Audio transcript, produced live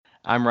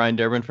I'm Ryan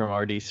Durbin from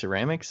RD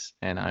Ceramics,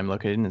 and I'm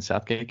located in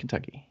Southgate,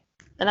 Kentucky.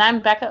 And I'm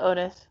Becca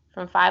Otis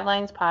from Five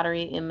Lines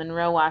Pottery in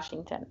Monroe,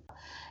 Washington.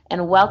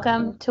 And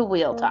welcome to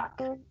Wheel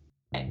Talk.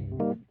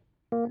 All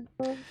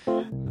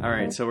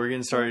right, so we're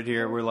getting started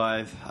here. We're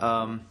live.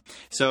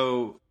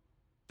 So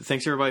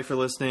thanks everybody for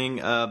listening.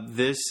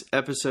 This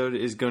episode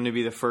is going to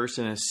be the first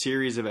in a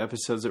series of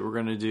episodes that we're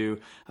going to do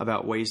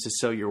about ways to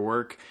sell your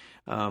work.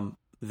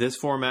 This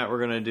format we're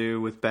going to do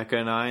with Becca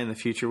and I. In the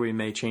future, we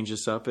may change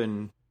this up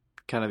and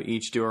kind of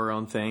each do our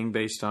own thing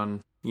based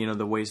on,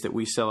 the ways that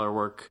we sell our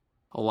work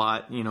a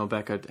lot.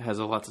 Becca has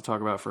a lot to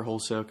talk about for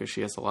wholesale because she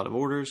has a lot of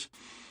orders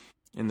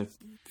in the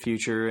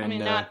future. And,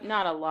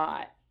 not a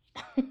lot.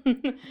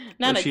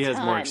 She has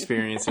more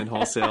experience in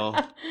wholesale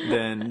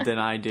than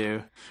I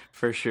do,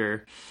 for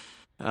sure.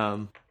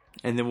 And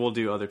then we'll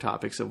do other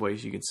topics of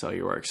ways you can sell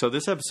your work. So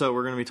this episode,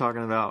 we're going to be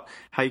talking about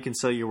how you can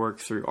sell your work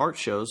through art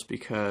shows,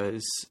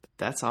 because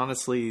that's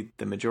honestly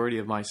the majority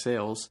of my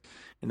sales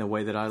and the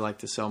way that I like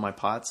to sell my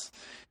pots.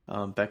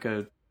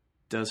 Becca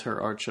does her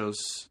art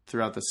shows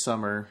throughout the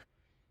summer.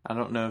 I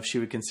don't know if she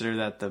would consider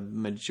that the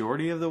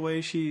majority of the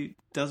way she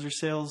does her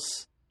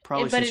sales.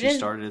 Probably since she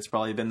started, it's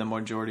probably been the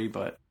majority,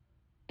 but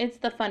it's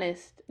the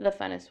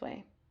funnest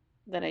way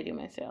that I do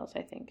my sales,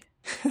 I think.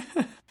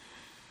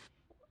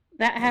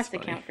 That has to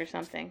count for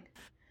something.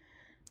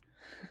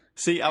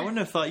 See, I wouldn't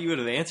have thought you would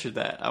have answered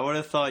that. I would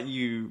have thought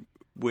you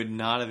would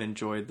not have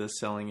enjoyed the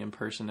selling in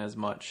person as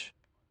much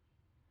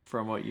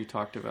from what you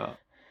talked about.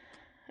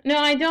 No,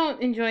 I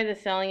don't enjoy the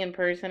selling in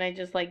person. I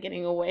just like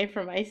getting away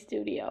from my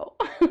studio.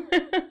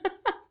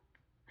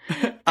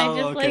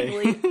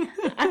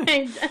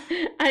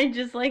 I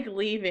just like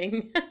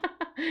leaving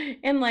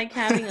and like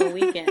having a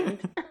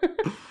weekend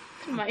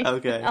to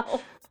myself. Okay.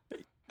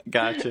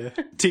 Gotcha.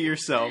 To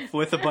yourself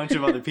with a bunch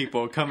of other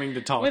people coming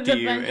to talk to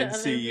you and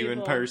see you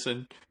in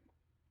person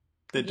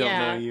that don't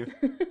know you.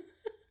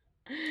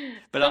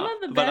 But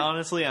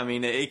honestly, I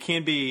mean, it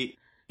can be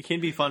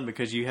fun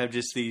because you have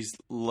just these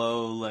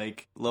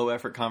low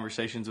effort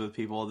conversations with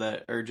people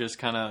that are just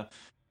kind of,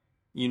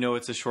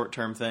 it's a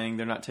short-term thing.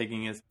 They're not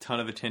taking a ton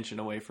of attention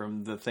away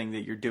from the thing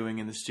that you're doing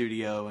in the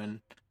studio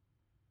and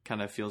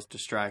kind of feels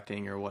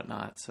distracting or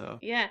whatnot. So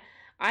yeah,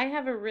 I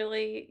have a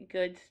really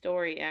good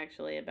story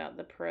actually about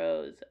the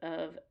pros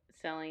of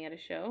selling at a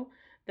show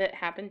that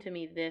happened to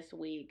me this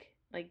week,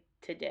 like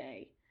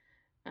today.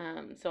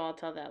 So I'll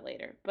tell that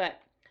later. But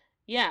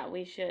yeah,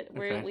 we should.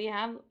 Okay. We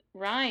have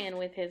Ryan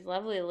with his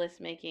lovely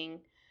list making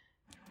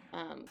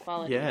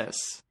quality.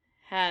 Yes.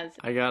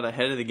 I got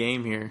ahead of the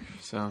game here,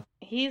 so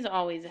he's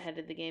always ahead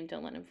of the game.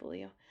 Don't let him fool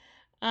you.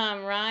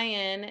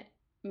 Ryan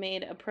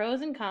made a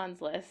pros and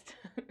cons list,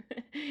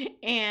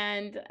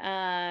 and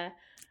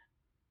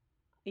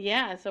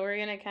yeah, so we're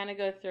gonna kind of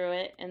go through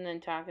it and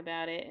then talk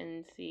about it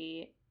and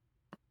see,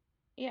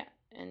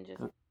 and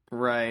just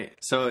right.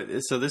 So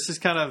this is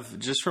kind of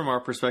just from our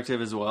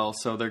perspective as well.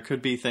 So there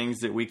could be things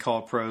that we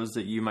call pros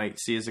that you might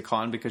see as a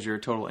con because you're a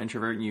total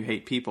introvert and you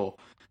hate people.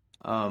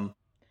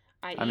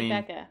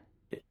 Becca.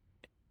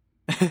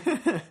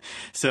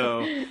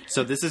 So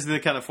this is the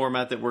kind of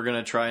format that we're going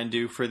to try and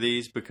do for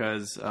these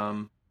because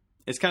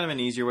it's kind of an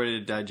easier way to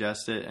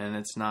digest it, and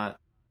it's not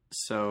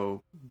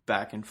so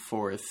back and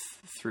forth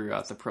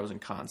throughout the pros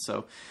and cons.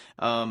 So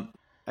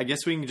I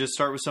guess we can just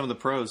start with some of the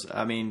pros.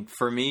 I mean,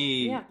 for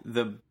me,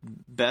 the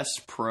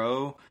best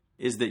pro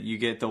is that you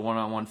get the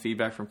one-on-one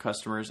feedback from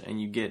customers and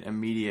you get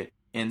immediate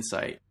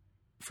insight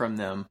from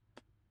them.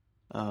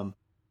 And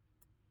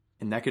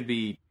that could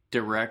be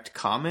direct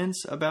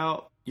comments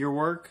about your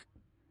work,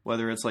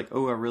 whether it's like,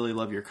 oh, I really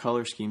love your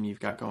color scheme you've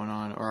got going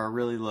on, or I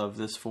really love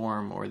this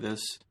form or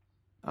this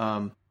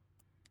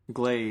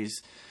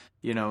glaze,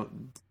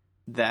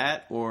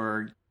 that,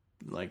 or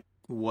like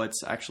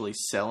what's actually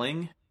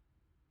selling,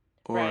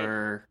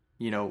 or,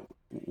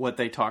 what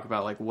they talk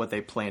about, like what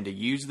they plan to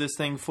use this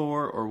thing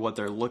for, or what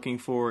they're looking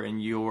for in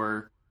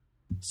your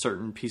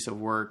certain piece of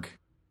work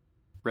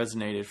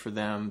resonated for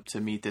them to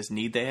meet this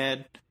need they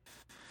had.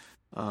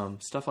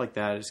 Stuff like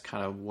that is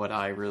kind of what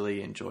I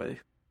really enjoy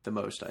the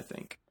most, I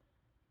think.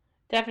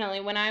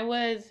 Definitely. When I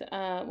was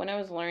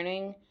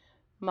learning,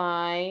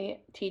 my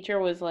teacher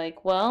was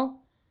like, well,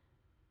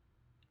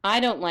 I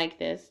don't like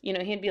this.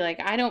 He'd be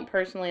like, I don't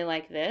personally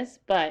like this,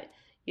 but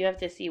you have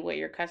to see what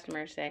your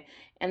customers say.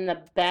 And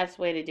the best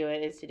way to do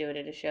it is to do it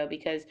at a show,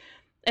 because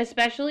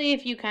especially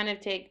if you kind of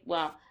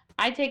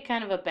I take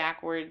kind of a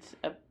backwards,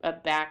 a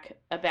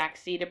back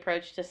seat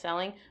approach to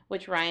selling,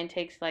 which Ryan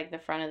takes like the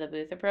front of the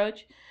booth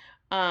approach.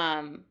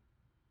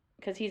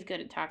 Because he's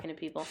good at talking to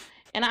people.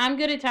 And I'm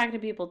good at talking to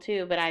people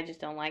too, but I just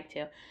don't like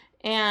to.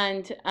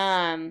 And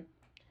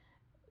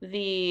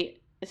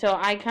so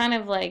I kind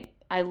of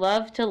I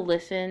love to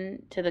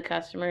listen to the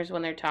customers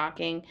when they're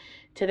talking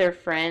to their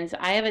friends.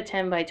 I have a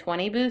 10 by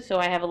 20 booth, so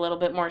I have a little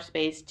bit more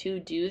space to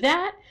do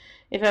that.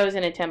 If I was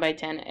in a 10 by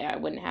 10, I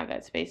wouldn't have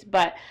that space.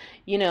 But,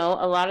 a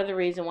lot of the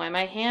reason why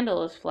my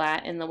handle is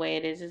flat in the way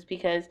it is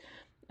because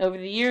over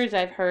the years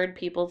I've heard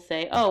people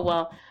say, oh,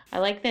 well, I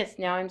like this.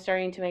 Now I'm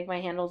starting to make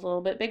my handles a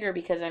little bit bigger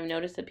because I've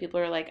noticed that people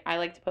are like, I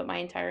like to put my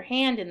entire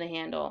hand in the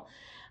handle.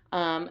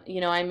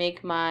 I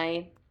make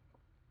my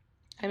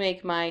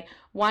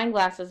wine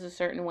glasses a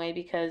certain way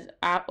because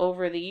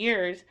over the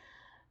years,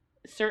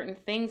 certain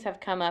things have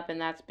come up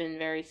and that's been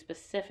very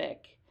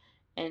specific.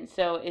 And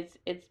so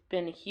it's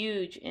been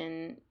huge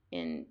in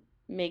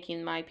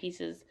making my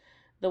pieces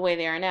the way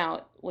they are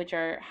now, which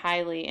are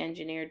highly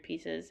engineered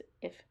pieces.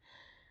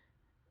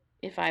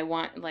 If I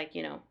want, like,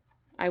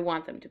 I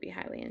want them to be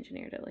highly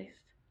engineered at least.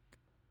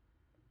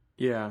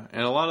 Yeah,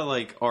 and a lot of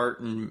like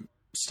art and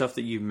stuff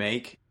that you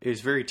make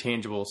is very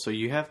tangible. So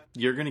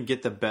you're going to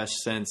get the best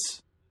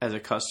sense as a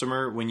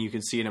customer when you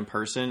can see it in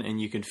person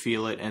and you can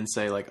feel it and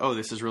say like, oh,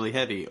 this is really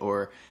heavy,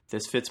 or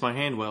this fits my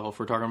hand well if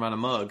we're talking about a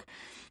mug.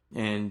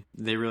 And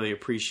they really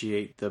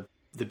appreciate the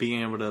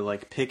being able to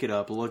like pick it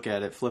up, look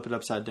at it, flip it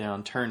upside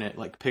down, turn it,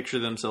 like picture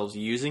themselves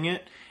using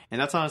it. And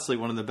that's honestly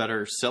one of the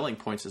better selling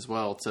points as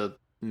well to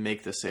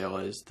make the sale,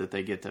 is that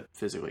they get to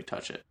physically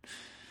touch it.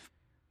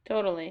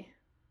 Totally.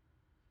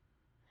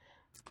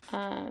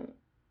 I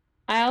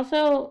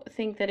also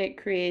think that it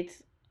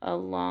creates a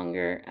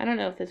longer, I don't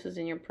know if this was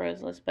in your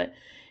pros list, but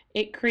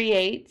it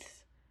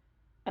creates,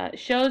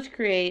 shows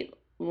create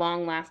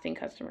long-lasting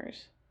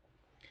customers.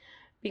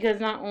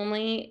 Because not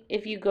only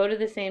if you go to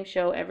the same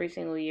show every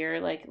single year,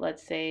 like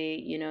let's say,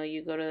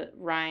 you go to,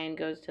 Ryan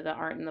goes to the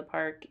Art in the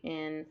Park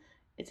in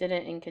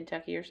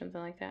Kentucky or something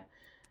like that?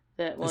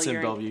 It's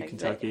in Bellevue,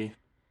 Kentucky.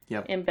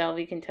 Yep. In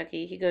Bellevue,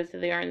 Kentucky. He goes to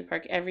the Art in the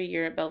Park every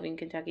year at Bellevue,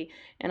 Kentucky.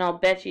 And I'll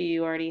bet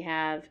you already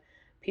have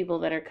people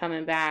that are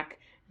coming back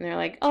and they're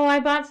like, oh,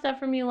 I bought stuff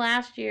from you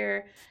last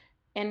year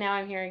and now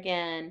I'm here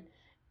again.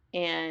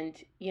 And,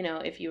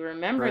 if you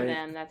remember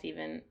them, that's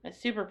even a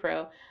super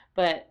pro.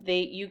 But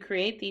you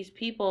create these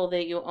people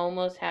that you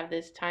almost have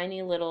this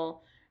tiny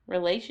little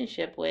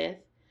relationship with,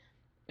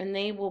 and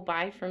they will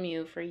buy from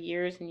you for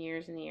years and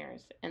years and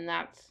years. And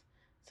that's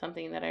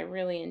something that I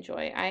really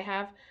enjoy. I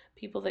have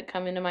people that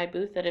come into my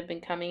booth that have been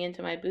coming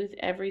into my booth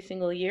every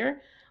single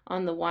year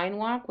on the wine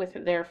walk with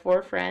their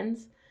 4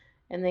 friends,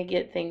 and they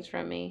get things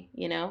from me,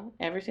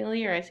 every single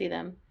year I see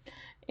them.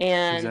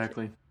 And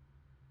exactly.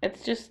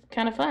 It's just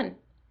kind of fun.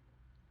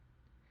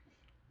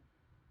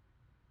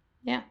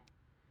 Yeah.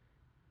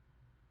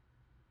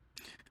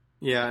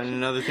 Yeah, and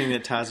another thing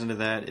that ties into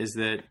that is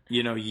that,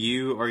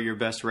 you are your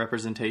best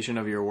representation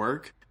of your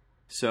work.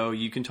 So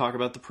you can talk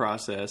about the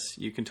process.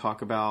 You can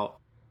talk about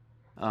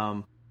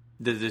the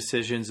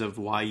decisions of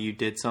why you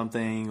did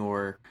something,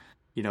 or,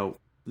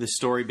 the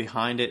story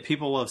behind it.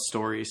 People love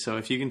stories. So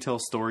if you can tell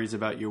stories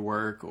about your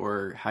work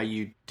or how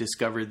you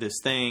discovered this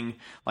thing,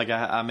 like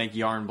I make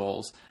yarn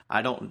bowls.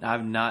 I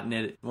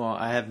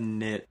have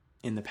knit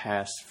in the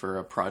past for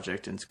a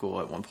project in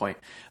school at one point,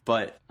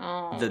 but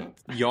the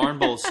yarn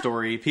bowl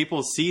story,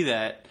 people see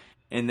that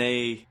and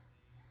they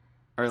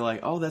are like,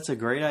 oh, that's a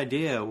great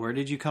idea. Where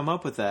did you come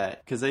up with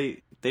that? Because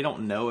they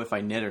don't know if I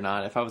knit or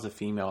not. If I was a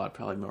female,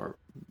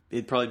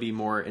 it'd probably be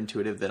more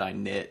intuitive that I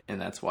knit, and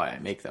that's why I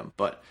make them.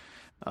 But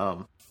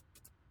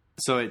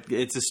so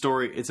it's a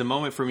story. It's a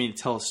moment for me to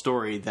tell a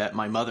story that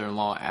my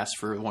mother-in-law asked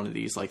for one of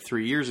these like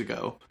 3 years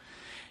ago.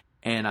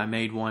 And I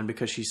made one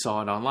because she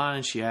saw it online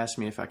and she asked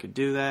me if I could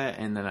do that.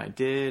 And then I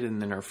did.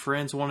 And then her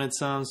friends wanted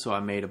some. So I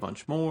made a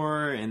bunch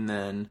more. And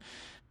then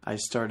I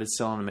started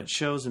selling them at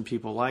shows and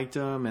people liked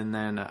them. And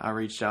then I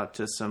reached out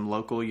to some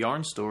local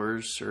yarn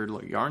stores or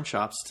yarn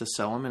shops to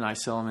sell them. And I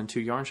sell them in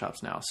 2 yarn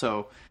shops now.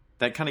 So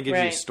that kind of gives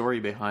you a story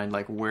behind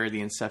like where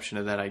the inception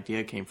of that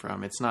idea came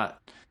from. It's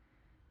not,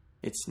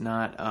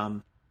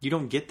 you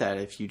don't get that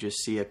if you just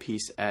see a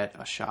piece at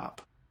a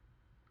shop.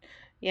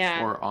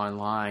 Yeah. Or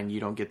online, you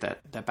don't get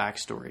that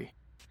backstory.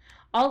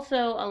 Also,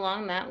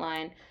 along that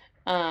line,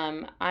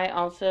 I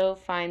also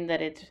find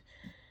that it's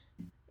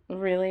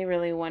really,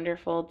 really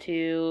wonderful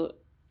to...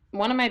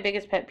 One of my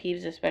biggest pet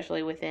peeves,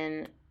 especially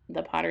within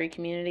the pottery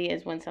community,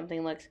 is when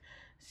something looks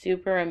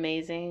super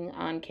amazing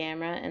on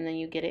camera and then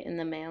you get it in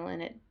the mail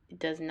and it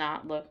does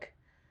not look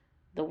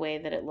the way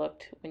that it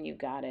looked when you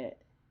got it.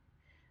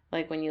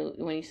 Like when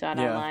you saw it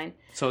online.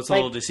 So it's a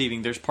little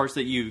deceiving. There's parts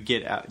that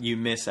you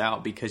miss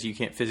out because you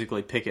can't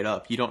physically pick it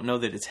up. You don't know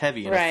that it's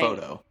heavy in a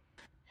photo.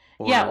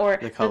 Or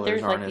the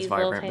colors aren't like as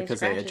vibrant because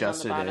they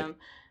adjusted it.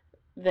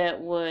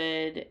 That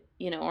would,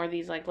 or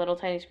these like little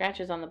tiny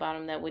scratches on the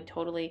bottom that would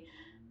totally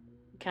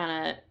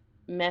kind of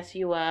mess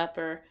you up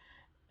or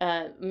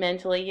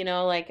mentally,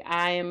 like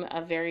I'm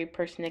a very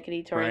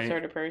persnickety-tory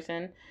sort of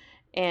person.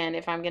 And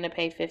if I'm going to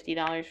pay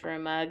 $50 for a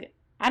mug,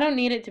 I don't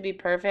need it to be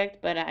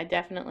perfect, but I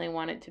definitely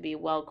want it to be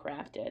well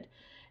crafted.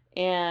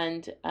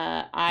 And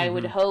I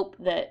would hope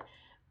that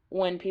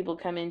when people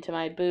come into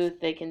my booth,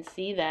 they can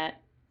see that.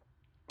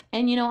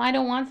 And, I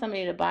don't want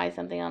somebody to buy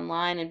something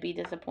online and be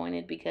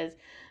disappointed because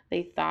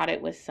they thought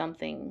it was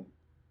something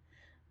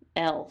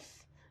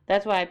else.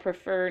 That's why I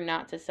prefer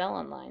not to sell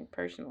online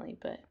personally,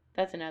 but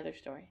that's another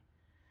story.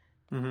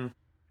 Mm-hmm.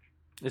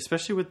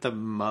 Especially with the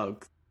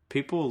mug.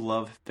 People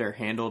love their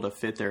handle to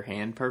fit their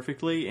hand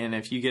perfectly, and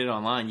if you get it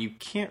online, you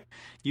can't,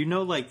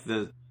 like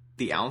the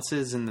the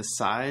ounces and the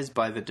size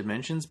by the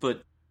dimensions,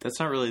 but that's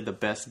not really the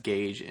best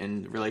gauge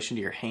in relation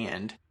to your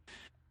hand.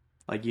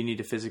 Like, you need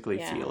to physically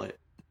feel it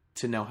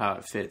to know how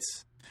it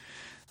fits.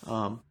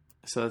 So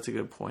that's a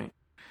good point.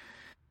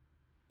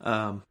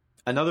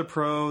 Another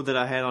pro that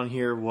I had on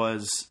here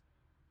was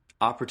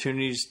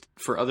opportunities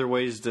for other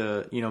ways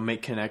to,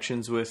 make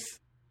connections with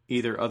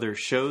either other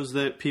shows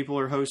that people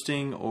are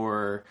hosting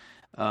or,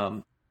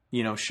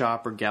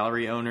 shop or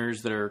gallery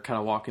owners that are kind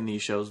of walking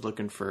these shows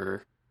looking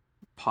for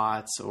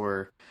pots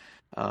or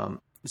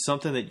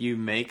something that you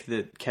make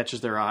that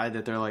catches their eye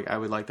that they're like, I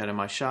would like that in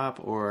my shop,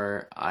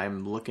 or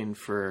I'm looking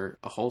for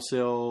a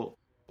wholesale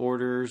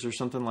orders or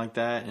something like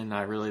that, and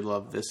I really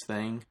love this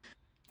thing.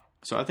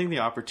 So I think the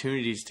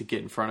opportunities to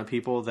get in front of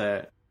people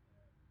that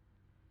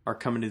are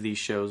coming to these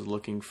shows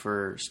looking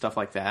for stuff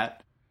like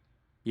that,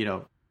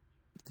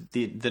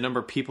 the number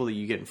of people that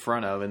you get in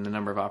front of and the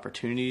number of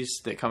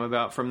opportunities that come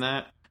about from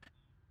that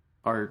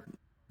are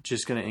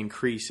just going to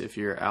increase if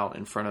you're out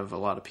in front of a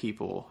lot of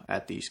people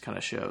at these kind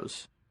of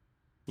shows.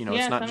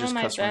 It's not just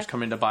customers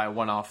coming to buy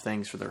one-off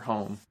things for their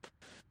home.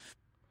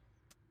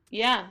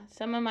 Yeah,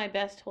 some of my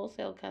best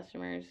wholesale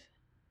customers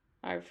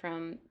are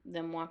from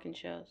them walking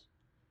shows.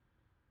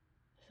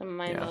 Some of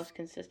my most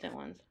consistent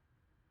ones.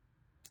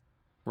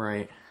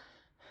 Right.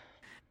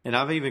 And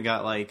I've even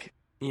got I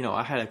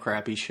had a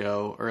crappy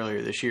show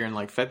earlier this year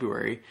in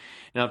February,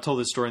 and I've told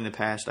this story in the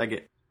past. I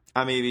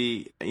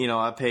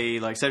pay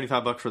like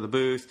 $75 for the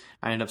booth.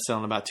 I end up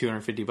selling about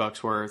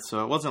 $250 worth.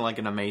 So it wasn't like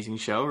an amazing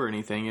show or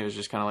anything. It was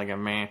just kind of like a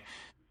meh.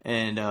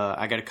 And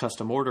I got a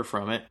custom order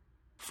from it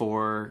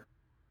for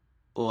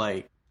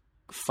like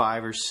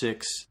 5 or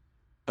 6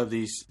 of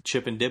these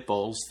chip and dip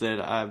bowls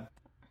that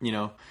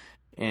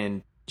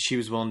and she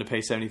was willing to pay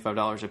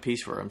 $75 a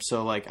piece for them.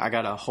 So I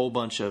got a whole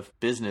bunch of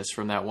business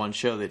from that one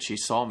show that she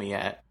saw me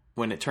at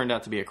when it turned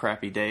out to be a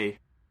crappy day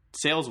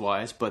sales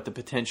wise, but the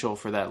potential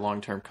for that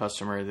long-term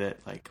customer that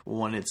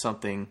wanted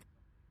something,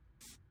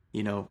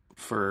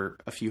 for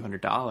a few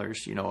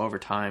 $100s, over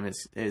time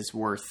is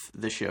worth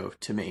the show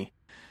to me.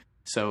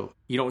 So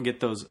you don't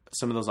get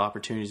some of those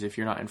opportunities if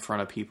you're not in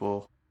front of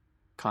people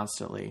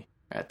constantly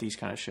at these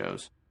kind of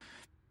shows.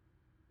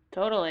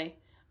 Totally.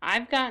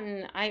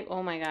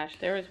 Oh my gosh,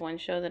 there was one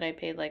show that I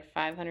paid like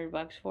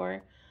 $500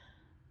 for.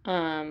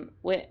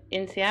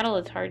 In Seattle,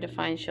 it's hard to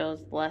find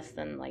shows less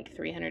than like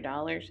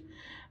 $300.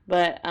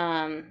 But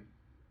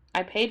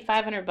I paid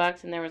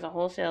 $500 and there was a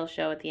wholesale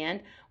show at the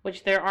end,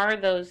 which there are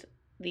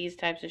these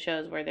types of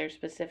shows where they're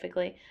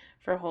specifically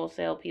for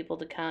wholesale people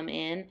to come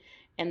in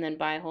and then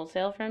buy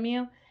wholesale from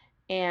you.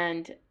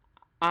 And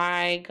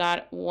I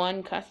got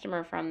one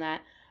customer from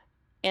that,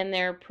 and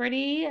they're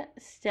pretty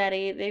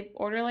steady. They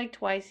order like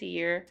twice a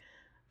year,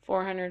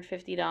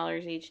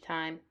 $450 each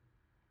time.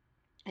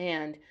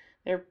 And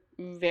they're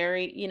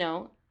very,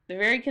 they're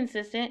very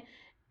consistent.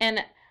 And,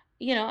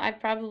 I've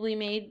probably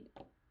made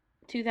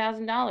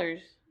 $2,000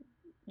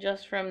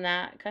 just from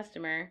that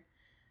customer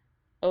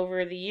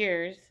over the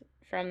years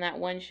from that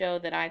one show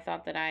that I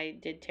thought that I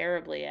did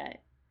terribly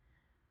at.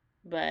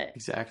 But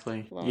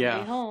exactly, lo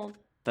and behold,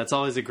 that's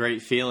always a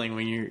great feeling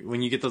when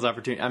you get those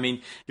opportunities. I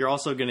mean, you're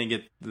also going to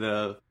get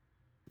the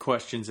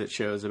questions at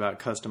shows about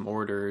custom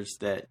orders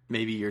that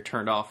maybe you're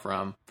turned off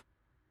from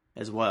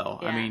as well.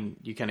 Yeah. I mean,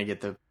 you kind of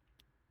get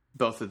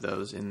both of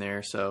those in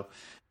there. So,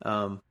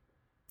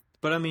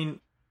 but I mean,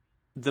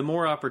 the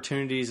more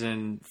opportunities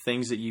and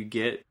things that you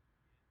get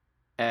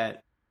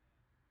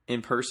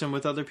in person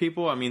with other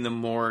people, I mean, the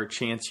more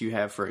chance you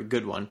have for a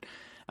good one.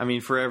 I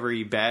mean, for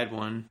every bad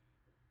one,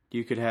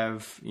 you could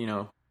have,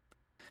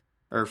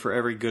 or for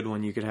every good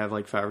one, you could have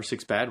like 5 or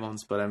 6 bad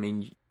ones. But I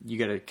mean, you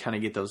got to kind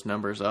of get those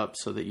numbers up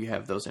so that you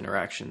have those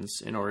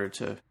interactions in order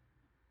to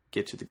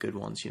get to the good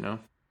ones,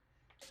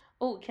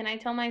 Oh, can I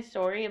tell my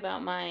story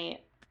about my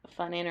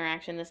fun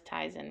interaction? This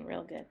ties in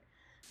real good.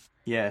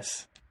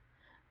 Yes.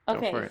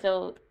 Okay,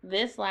 so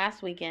this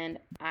last weekend,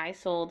 I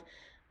sold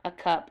a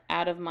cup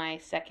out of my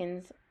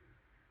seconds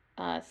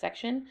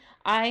section.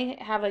 I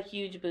have a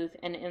huge booth,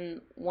 and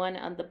in one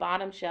of the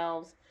bottom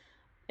shelves,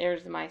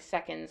 there's my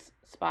seconds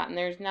spot, and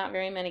there's not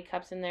very many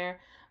cups in there,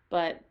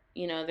 but,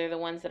 they're the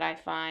ones that I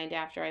find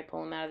after I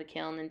pull them out of the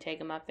kiln and take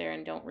them up there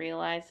and don't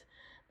realize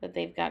that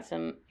they've got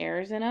some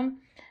errors in them.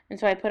 And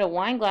so I put a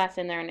wine glass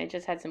in there, and it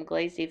just had some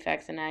glaze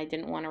defects, and I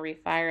didn't want to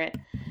refire it.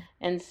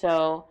 And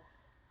so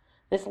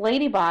this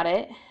lady bought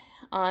it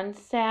on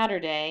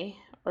Saturday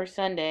or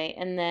Sunday,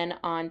 and then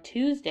on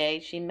Tuesday,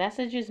 she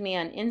messages me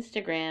on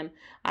Instagram.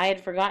 I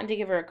had forgotten to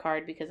give her a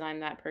card because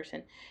I'm that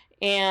person.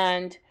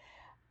 And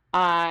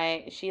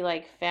she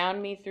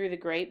found me through the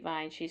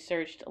grapevine. She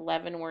searched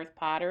Leavenworth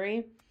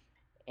Pottery,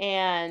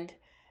 and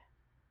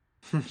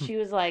she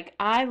was like,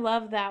 I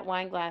love that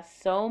wine glass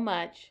so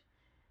much.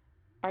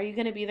 Are you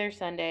going to be there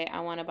Sunday? I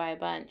want to buy a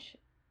bunch.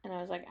 And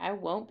I was like, I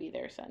won't be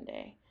there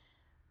Sunday,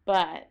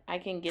 but I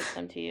can get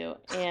some to you.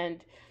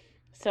 And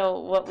so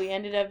what we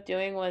ended up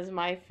doing was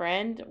my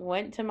friend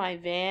went to my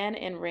van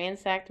and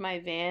ransacked my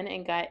van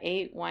and got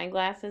 8 wine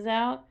glasses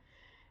out.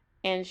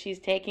 and she's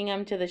taking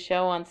them to the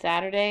show on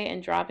Saturday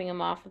and dropping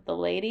them off with the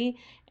lady,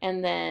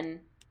 and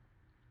then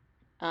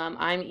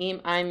I'm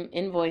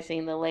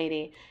invoicing the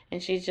lady,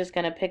 and she's just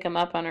gonna pick them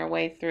up on her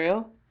way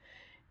through.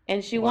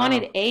 And she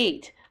wanted Wow.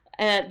 8.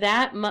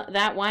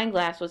 That wine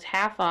glass was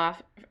half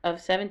off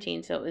of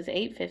 17, so it was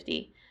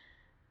 $8.50.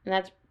 And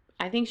that's,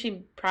 I think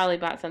she probably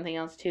bought something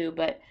else too,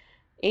 but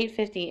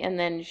 $8.50. And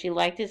then she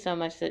liked it so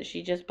much that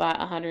she just bought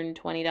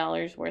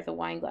 $120 worth of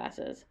wine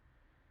glasses.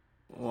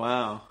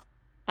 Wow.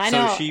 I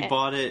So know. she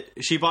bought it.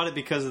 She bought it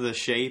because of the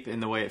shape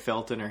and the way it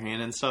felt in her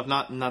hand and stuff.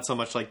 Not so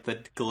much like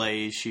the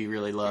glaze she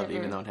really loved,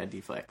 even though it had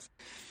deflects.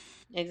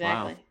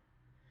 Exactly. Wow.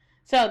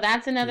 So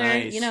that's another,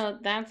 Nice.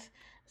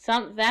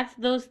 that's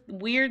those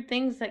weird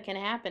things that can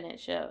happen at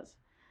shows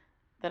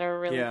that are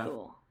really Yeah.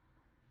 cool.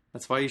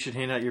 That's why you should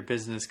hand out your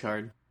business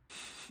card.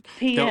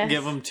 P.S. Don't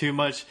give them too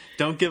much.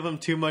 Don't give them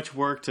too much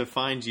work to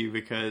find you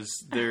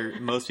because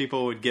most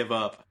people would give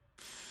up.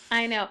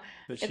 I know.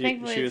 But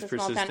Thankfully, she it's was a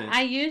small town. persistent.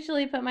 I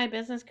usually put my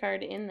business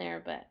card in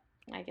there, but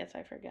I guess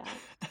I forgot.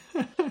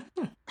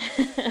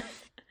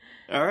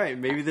 All right,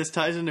 maybe this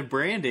ties into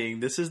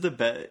branding. This is the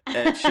best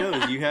at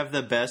shows. You have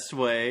the best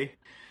way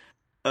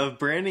of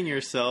branding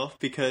yourself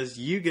because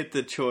you get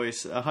the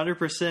choice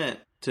 100%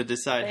 to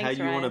decide how Thanks,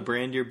 you want to Ryan.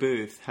 brand your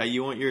booth, how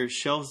you want your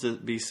shelves to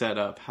be set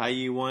up, how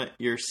you want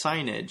your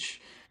signage,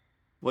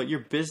 what your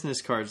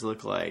business cards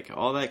look like,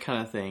 all that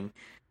kind of thing.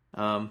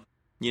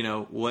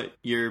 What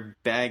your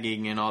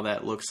bagging and all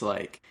that looks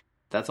like.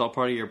 That's all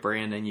part of your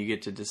brand, and you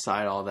get to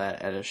decide all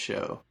that at a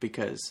show.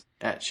 Because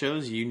at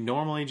shows, you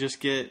normally just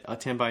get a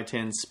 10 by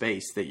 10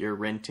 space that you're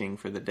renting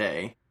for the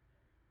day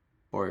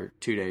or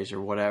 2 days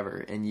or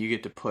whatever, and you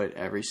get to put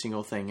every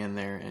single thing in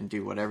there and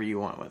do whatever you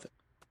want with it.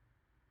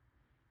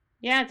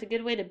 Yeah, it's a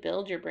good way to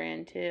build your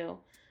brand too,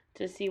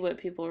 to see what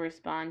people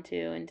respond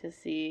to and to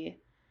see,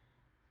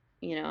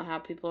 how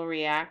people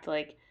react.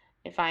 Like,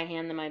 if I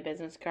hand them my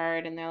business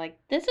card and they're like,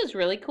 "This is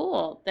really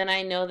cool," then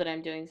I know that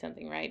I'm doing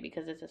something right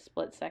because it's a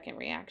split-second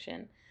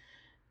reaction,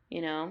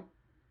 you know?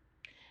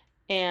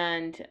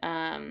 And,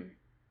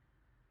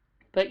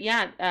 but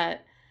yeah,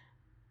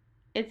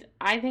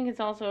 I think it's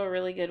also a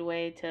really good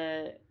way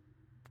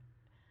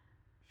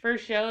for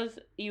shows,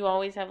 you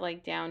always have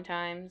like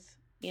downtimes,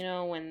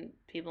 when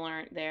people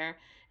aren't there.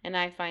 And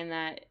I find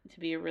that to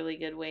be a really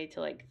good way to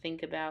like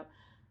think about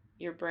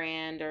your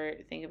brand or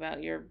think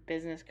about your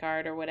business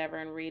card or whatever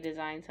and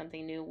redesign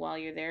something new while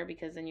you're there,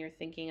 because then you're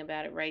thinking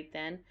about it right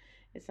then.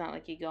 It's not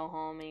like you go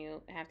home and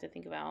you have to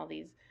think about all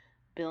these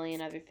billion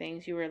other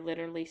things. You were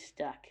literally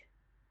stuck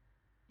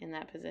in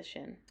that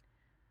position.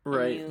 And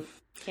Right. you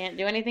can't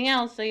do anything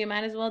else, so you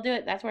might as well do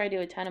it. That's where I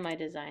do a ton of my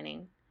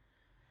designing.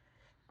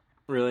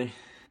 Really?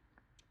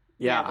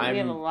 Yeah, but we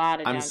have a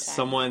lot of I'm downtime.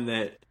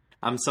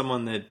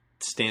 someone that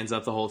stands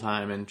up the whole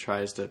time and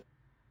tries to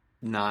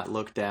not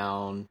look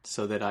down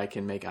so that I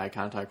can make eye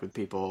contact with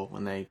people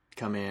when they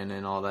come in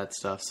and all that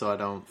stuff, so I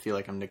don't feel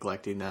like I'm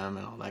neglecting them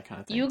and all that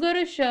kind of thing. You go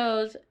to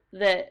shows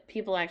that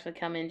people actually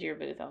come into your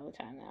booth all the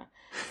time now.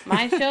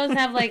 My shows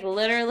have like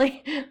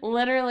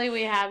literally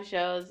we have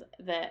shows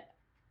that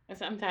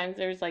sometimes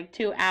there's like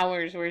 2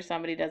 hours where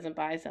somebody doesn't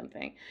buy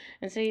something.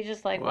 And so you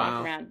just like Wow.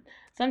 walk around.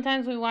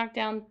 Sometimes we walk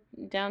down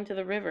to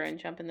the river and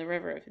jump in the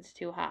river if it's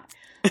too hot.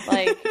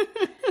 Like,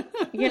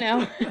 we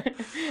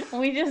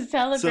just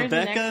tell the So person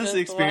next to us Becca's to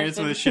experience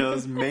watch with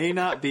shows may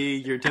not be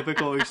your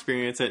typical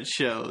experience at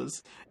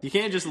shows. You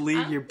can't just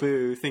leave your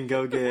booth and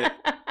go get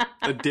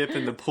a dip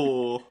in the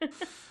pool.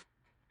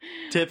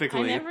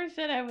 Typically. I never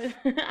said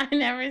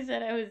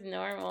I was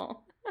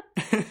normal.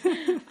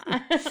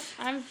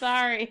 I'm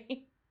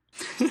sorry.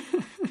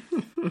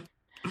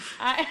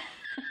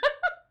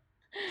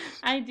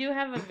 I do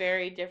have a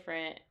very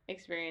different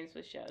experience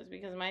with shows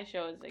because my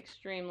show is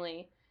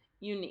extremely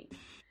unique.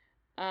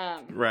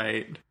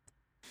 Right.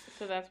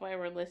 So that's why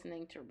we're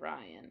listening to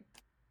Ryan.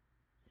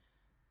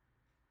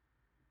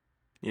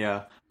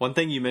 Yeah. One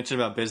thing you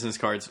mentioned about business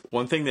cards,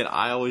 one thing that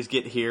I always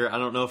get here, I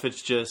don't know if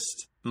it's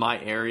just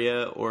my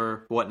area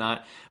or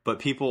whatnot, but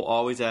people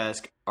always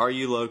ask, are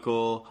you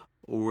local?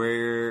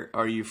 Where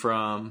are you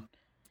from?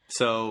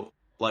 So,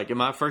 like, in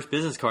my first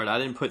business card, I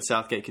didn't put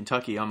Southgate,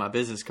 Kentucky on my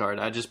business card.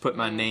 I just put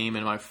my name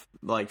and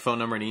my phone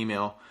number and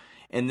email.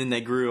 And then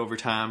they grew over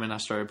time, and I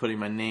started putting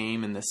my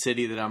name and the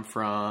city that I'm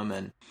from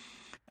and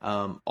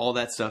all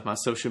that stuff, my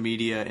social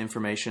media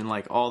information,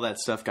 like all that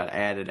stuff got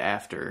added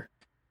after.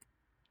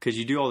 Because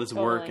you do all this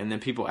work, Totally. and then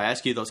people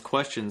ask you those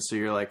questions, so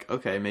you're like,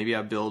 okay, maybe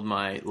I build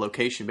my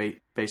location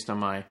based on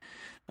my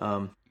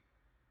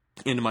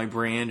into my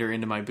brand or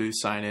into my booth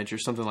signage or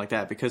something like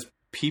that. Because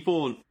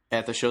people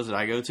at the shows that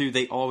I go to,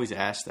 they always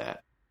ask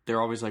that. They're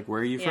always like,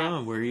 "Where are you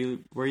from? Where are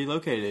you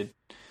located?"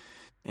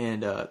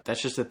 And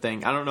that's just a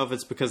thing. I don't know if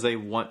it's because they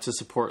want to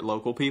support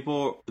local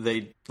people.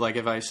 They like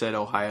if I said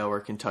Ohio or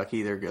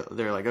Kentucky,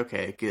 they're like,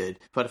 okay, good.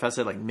 But if I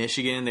said like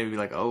Michigan, they would be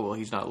like, oh, well,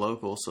 he's not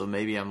local, so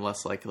maybe I'm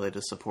less likely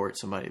to support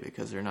somebody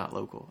because they're not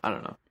local. I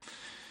don't know.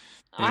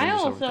 Maybe I'm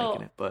just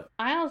overthinking it, but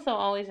I also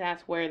always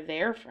ask where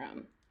they're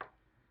from.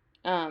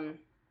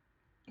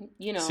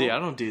 see, I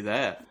don't do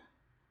that.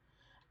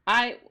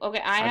 I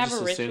have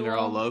just a assume they're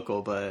all ritual.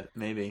 local, but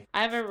maybe.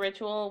 I have a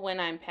ritual when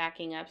I'm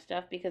packing up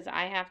stuff because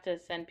I have to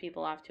send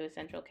people off to a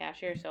central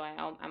cashier, so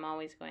I'm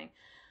always going.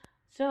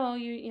 So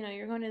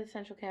you're going to the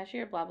central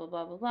cashier, blah blah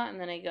blah blah blah, and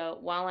then I go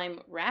while I'm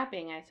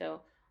wrapping.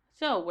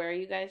 So where are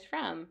you guys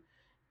from?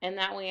 And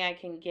that way I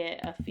can get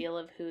a feel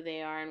of who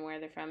they are and where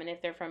they're from. And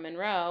if they're from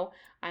Monroe,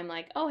 I'm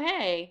like, oh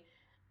hey,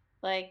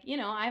 like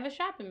I have a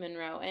shop in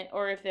Monroe,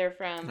 or if they're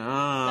from,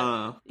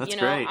 That's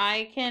great.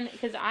 I can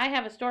because I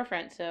have a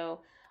storefront,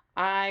 so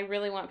I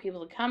really want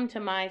people to come to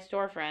my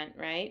storefront,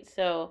 right?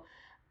 So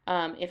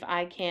if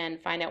I can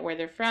find out where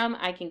they're from,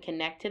 I can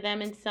connect to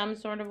them in some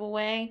sort of a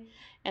way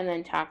and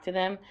then talk to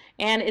them.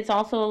 And it's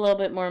also a little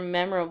bit more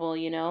memorable,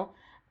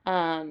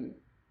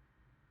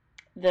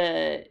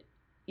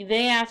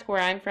 They ask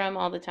where I'm from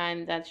all the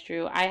time. That's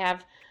true. I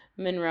have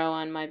Monroe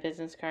on my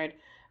business card,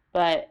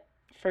 but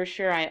for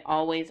sure I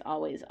always,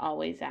 always,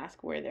 always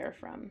ask where they're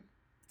from.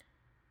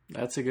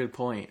 That's a good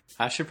point.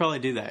 I should probably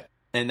do that.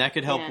 And that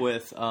could help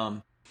with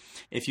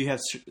if you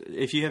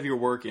have your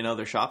work in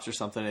other shops or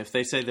something, if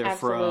they say they're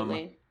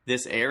from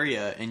this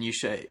area and you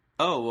say,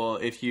 oh, well,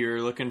 if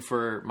you're looking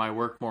for my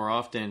work more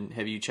often,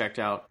 have you checked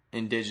out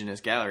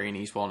Indigenous Gallery in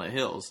East Walnut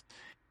Hills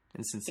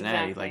in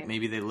Cincinnati? Exactly. Like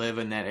maybe they live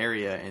in that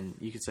area and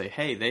you could say,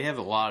 hey, they have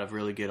a lot of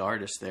really good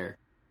artists there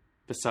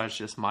besides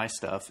just my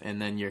stuff.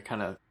 And then you're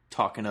kind of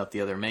talking up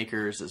the other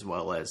makers as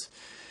well as,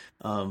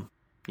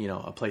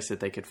 a place that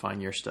they could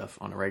find your stuff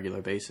on a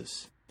regular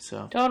basis.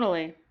 So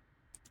totally.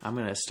 I'm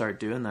going to start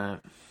doing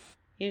that.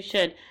 You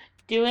should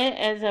do it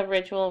as a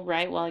ritual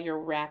right while you're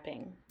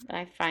wrapping.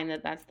 I find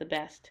that that's the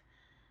best.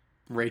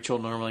 Rachel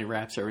normally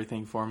wraps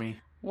everything for me.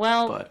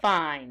 Well,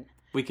 fine.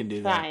 We can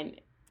do fine.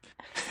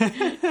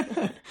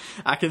 That.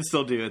 I can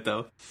still do it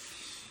though.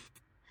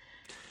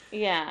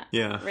 Yeah.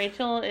 Yeah.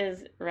 Rachel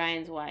is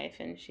Ryan's wife,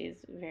 and she's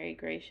very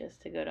gracious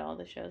to go to all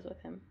the shows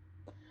with him.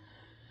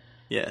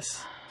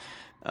 Yes.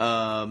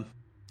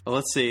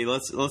 Let's see.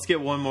 Let's get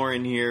one more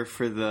in here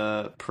for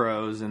the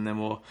pros, and then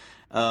we'll.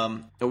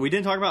 We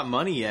didn't talk about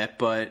money yet,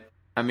 but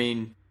I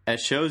mean, at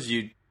shows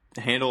you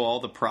handle all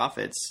the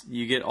profits.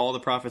 You get all the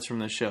profits from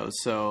the shows,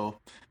 so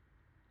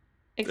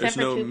except there's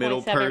for no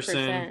middle person.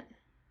 2.7%.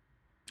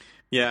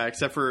 Yeah,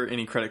 except for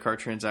any credit card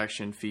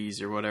transaction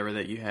fees or whatever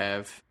that you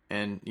have,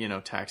 and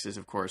taxes,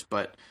 of course.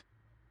 But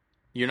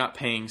you're not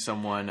paying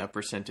someone a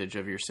percentage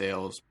of your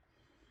sales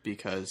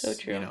because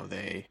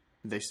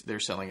they're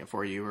selling it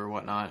for you or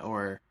whatnot,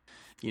 or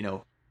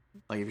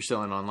like if you're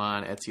selling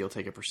online, Etsy will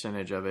take a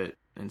percentage of it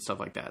and stuff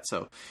like that.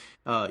 So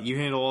you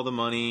handle all the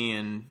money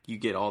and you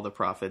get all the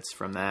profits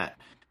from that.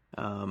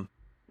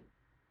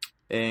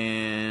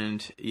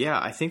 And yeah,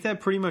 I think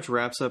that pretty much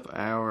wraps up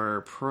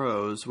our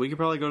pros. We could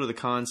probably go to the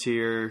cons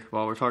here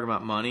while we're talking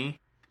about money.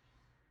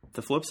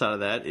 The flip side of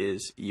that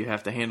is you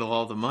have to handle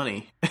all the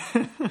money.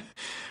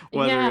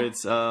 Whether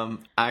it's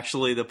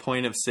actually the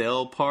point of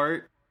sale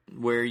part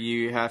where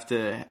you have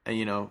to,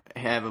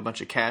 have a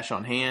bunch of cash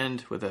on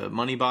hand with a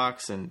money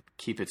box and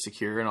keep it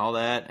secure and all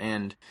that.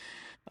 And,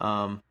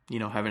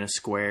 having a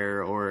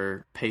Square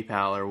or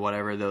PayPal or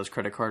whatever, those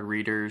credit card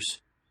readers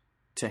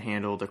to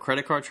handle the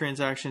credit card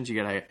transactions. You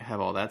got to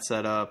have all that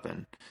set up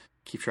and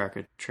keep track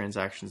of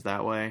transactions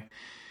that way.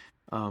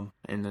 And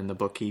then the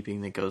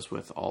bookkeeping that goes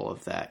with all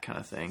of that kind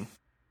of thing.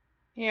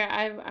 Here,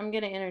 I'm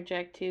going to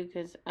interject too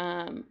because,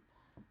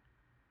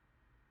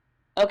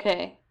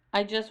 okay,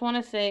 I just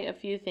want to say a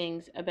few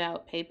things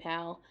about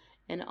PayPal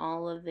and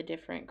all of the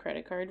different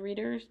credit card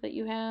readers that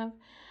you have.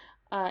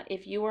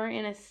 If you are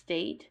in a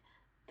state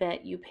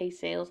that you pay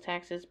sales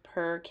taxes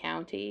per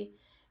county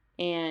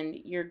and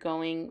you're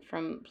going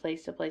from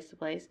place to place to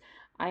place,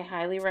 I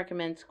highly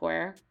recommend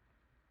Square.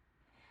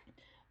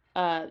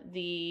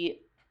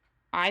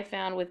 I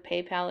found with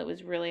PayPal it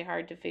was really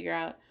hard to figure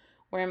out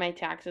where my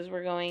taxes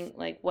were going,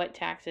 like what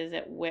taxes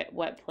at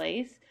what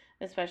place,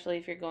 especially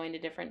if you're going to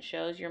different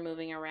shows, you're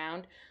moving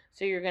around.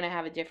 So you're going to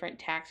have a different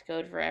tax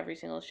code for every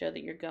single show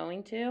that you're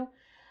going to.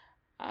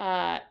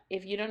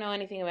 If you don't know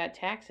anything about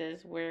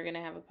taxes, we're going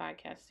to have a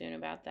podcast soon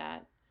about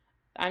that.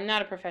 I'm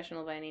not a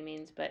professional by any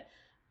means, but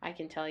I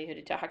can tell you who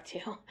to talk to.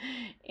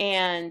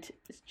 And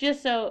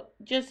just so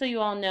you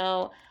all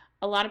know,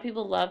 a lot of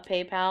people love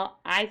PayPal.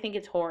 I think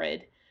it's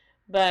horrid,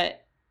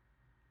 but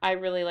I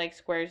really like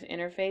Square's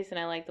interface, and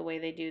I like the way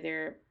they do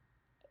their,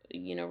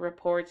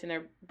 reports and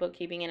their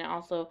bookkeeping, and it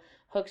also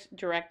hooks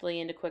directly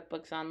into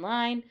QuickBooks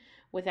Online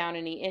without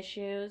any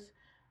issues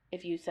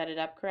if you set it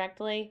up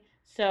correctly.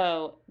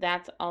 So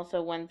that's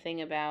also one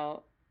thing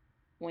about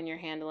when you're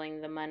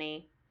handling the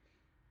money,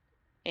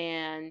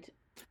 and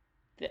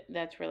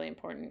that's really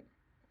important.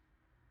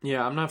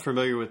 Yeah, I'm not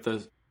familiar with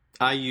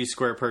I use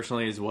Square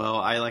personally as well.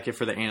 I like it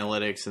for the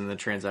analytics and the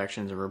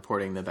transactions and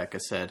reporting that Becca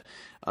said,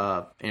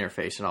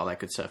 interface and all that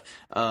good stuff.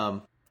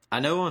 I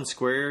know on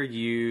Square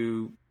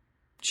you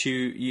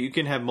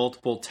can have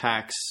multiple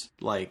tax,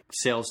 like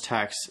sales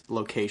tax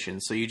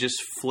locations. So you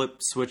just flip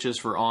switches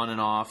for on and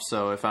off.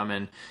 So if I'm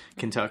in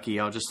Kentucky,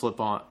 I'll just flip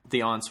on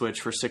the on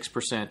switch for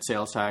 6%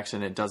 sales tax,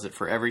 and it does it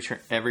for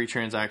every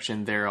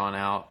transaction there on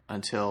out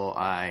until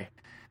I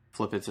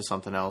flip it to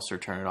something else or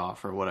turn it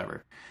off or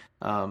whatever.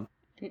 And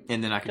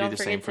then I could do Don't the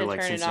same forget for to like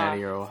turn it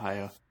Cincinnati off. or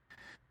Ohio.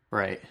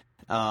 Right.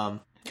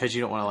 Because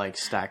you don't want to like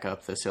stack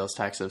up the sales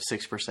tax of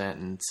 6%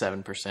 and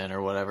 7%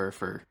 or whatever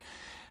for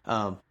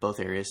both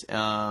areas.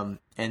 And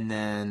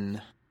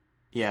then,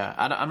 yeah,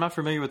 I'm not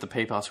familiar with the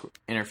PayPal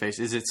interface.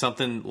 Is it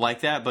something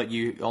like that, but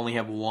you only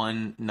have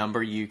one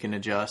number you can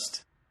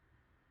adjust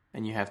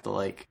and you have to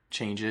like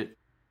change it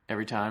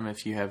every time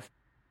if you have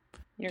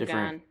You're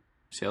different gone.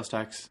 sales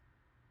tax?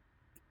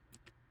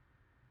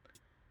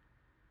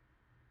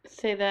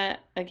 Say that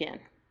again.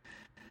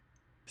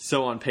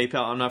 So on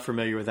PayPal, I'm not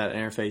familiar with that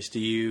interface. Do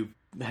you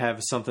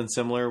have something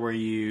similar where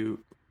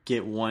you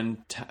get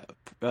one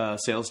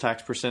sales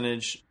tax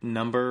percentage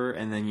number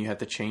and then you have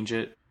to change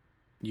it?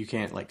 You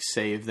can't like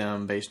save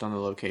them based on the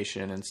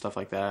location and stuff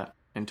like that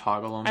and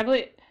toggle them?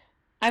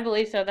 I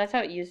believe so. That's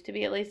how it used to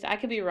be, at least. I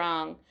could be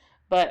wrong,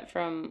 but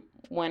from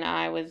when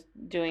I was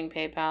doing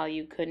PayPal,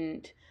 you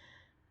couldn't.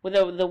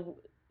 Well,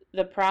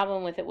 the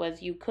problem with it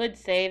was you could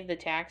save the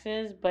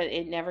taxes, but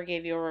it never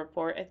gave you a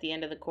report at the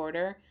end of the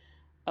quarter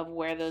of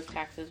where those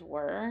taxes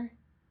were.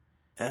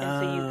 And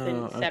so you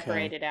couldn't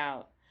separate it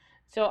out.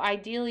 So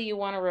ideally, you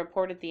want to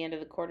report at the end of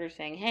the quarter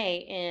saying, hey,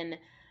 in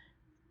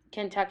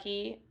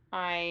Kentucky,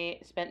 I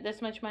spent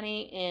this much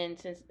money. In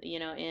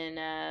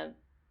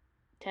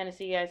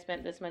Tennessee, I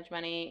spent this much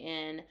money.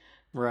 In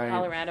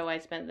Colorado, I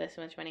spent this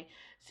much money.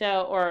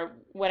 So, or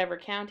whatever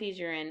counties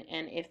you're in.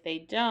 And if they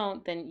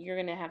don't, then you're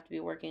going to have to be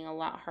working a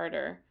lot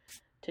harder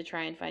to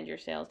try and find your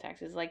sales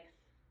taxes. Like,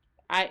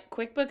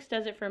 QuickBooks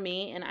does it for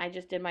me, and I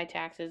just did my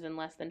taxes in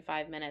less than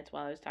 5 minutes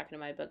while I was talking to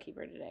my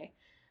bookkeeper today.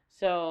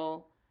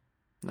 So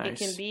Nice. it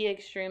can be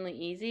extremely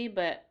easy,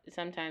 but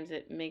sometimes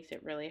it makes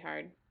it really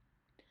hard.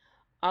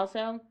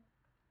 Also,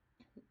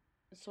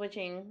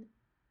 switching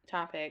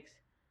topics,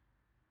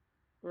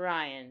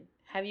 Ryan,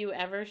 have you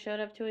ever showed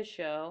up to a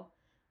show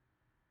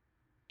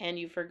and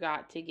you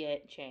forgot to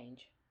get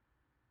change?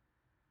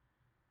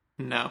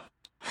 No.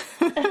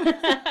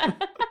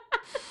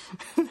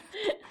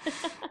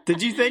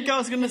 Did you think I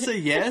was going to say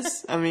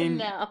yes? I mean,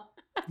 no.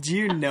 Do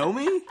you know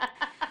me?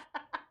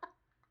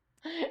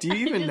 Do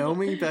you even know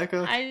me,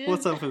 Becca?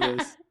 What's up with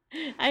this?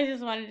 I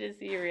just wanted to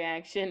see your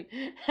reaction.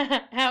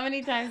 How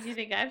many times do you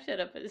think I've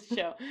showed up at this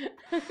show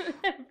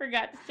and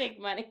forgot to take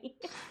money?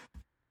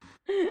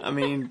 I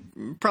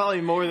mean,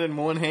 probably more than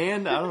one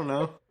hand. I don't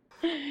know.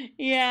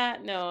 Yeah,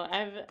 no,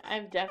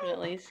 I've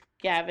definitely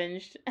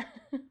scavenged.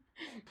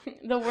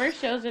 The worst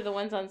shows are the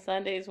ones on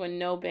Sundays when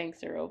no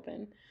banks are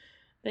open.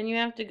 Then you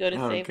have to go to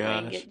Safeway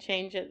and get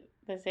change at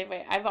the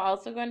Safeway. I've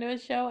also gone to a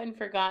show and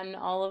forgotten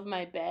all of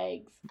my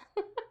bags.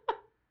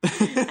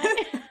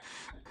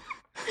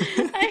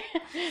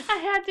 I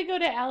had to go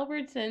to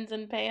Albertsons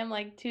and pay him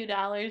like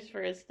 $2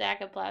 for a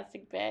stack of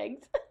plastic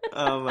bags.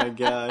 Oh my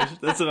gosh.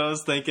 That's what I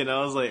was thinking. I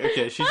was like,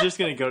 okay, she's just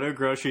going to go to a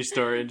grocery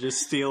store and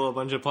just steal a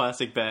bunch of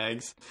plastic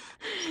bags.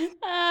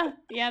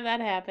 Yeah, that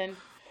happened.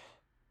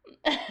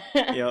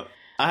 Yep.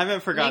 I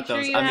haven't forgot Make sure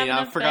those. you I have mean,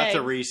 I enough forgot to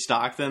bags.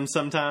 restock them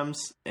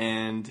sometimes.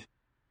 And,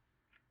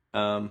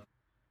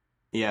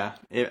 yeah,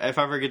 if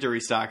I forget to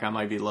restock, I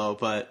might be low,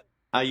 but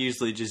I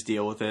usually just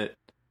deal with it.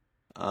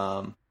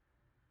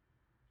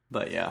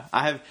 But yeah,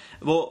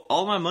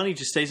 all my money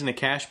just stays in a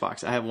cash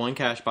box. I have one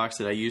cash box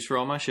that I use for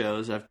all my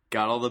shows. I've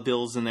got all the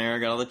bills in there. I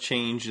got all the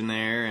change in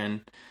there.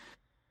 And,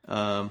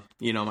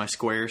 my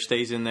Square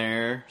stays in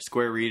there,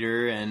 Square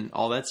Reader and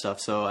all that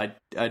stuff. So I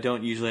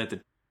don't usually have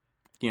to,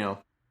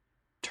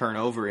 turn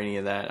over any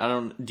of that.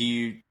 Do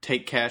you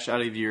take cash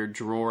out of your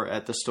drawer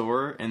at the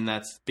store and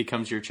that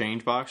becomes your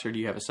change box, or do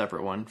you have a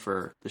separate one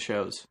for the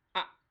shows?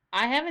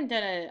 I haven't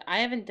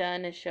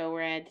done a show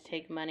where I had to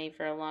take money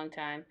for a long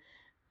time.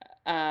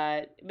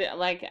 But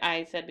like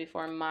I said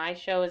before, my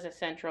show is a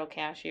central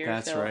cashier,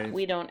 That's so right.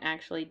 we don't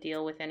actually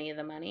deal with any of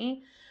the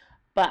money.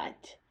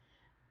 But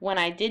when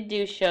I did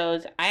do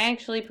shows, I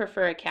actually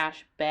prefer a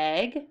cash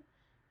bag.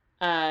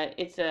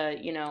 It's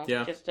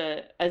just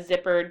a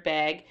zippered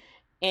bag.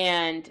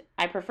 And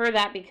I prefer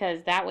that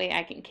because that way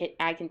I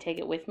can take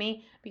it with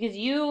me. Because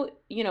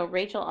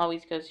Rachel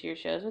always goes to your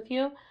shows with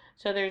you.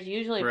 So there's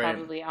usually Right.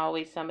 probably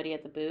always somebody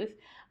at the booth.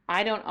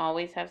 I don't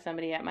always have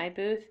somebody at my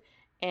booth.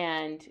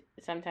 And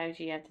sometimes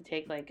you have to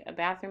take like a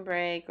bathroom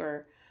break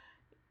or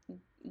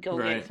go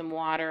Right. get some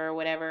water or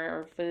whatever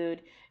or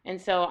food. And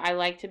so I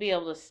like to be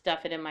able to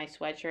stuff it in my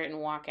sweatshirt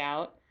and walk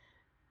out.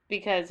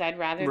 Because I'd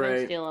rather Right.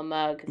 than steal a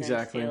mug than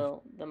Exactly.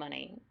 steal the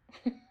money.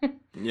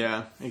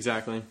 Yeah,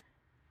 exactly.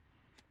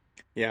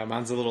 Yeah,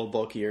 mine's a little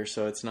bulkier,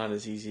 so it's not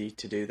as easy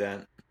to do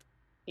that.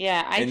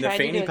 Yeah, I And the tried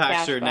to do fanny a packs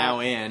cash are now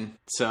box. in,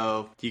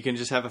 so you can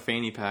just have a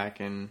fanny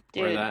pack and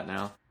wear Dude. that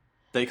now.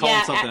 They call Yeah,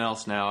 them something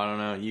else now. I don't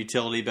know,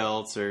 utility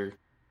belts or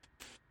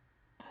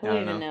Who I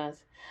don't even know.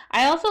 knows?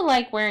 I also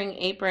like wearing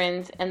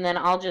aprons, and then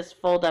I'll just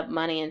fold up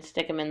money and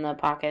stick them in the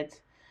pockets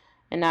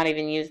and not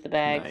even use the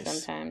bag Nice.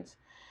 sometimes.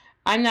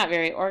 I'm not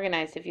very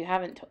organized if you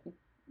haven't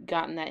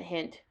gotten that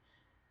hint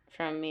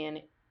from me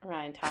and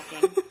Ryan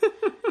talking.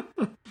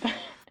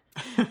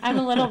 I'm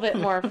a little bit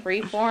more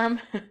freeform.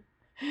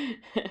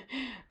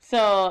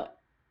 So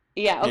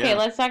Yeah, okay, Yeah.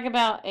 let's talk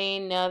about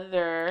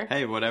another.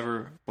 Hey,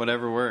 whatever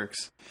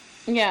works.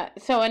 Yeah,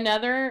 so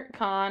another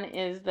con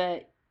is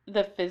that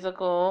the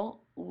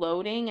physical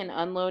loading and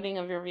unloading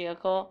of your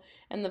vehicle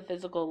and the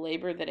physical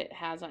labor that it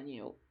has on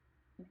you.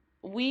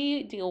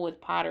 We deal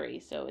with pottery,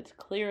 so it's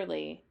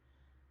clearly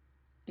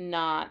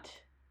not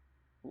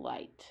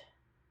light.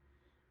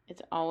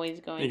 It's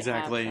always going to have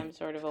Exactly. some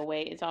sort of a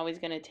weight. It's always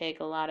going to take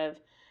a lot of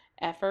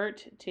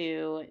effort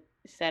to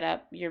set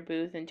up your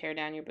booth and tear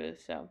down your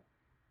booth. So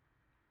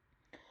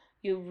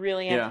you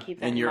really have Yeah, to keep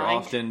that and in you're mind.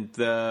 often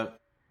the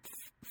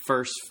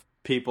first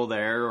people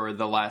there or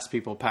the last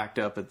people packed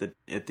up at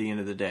the end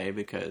of the day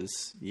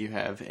because you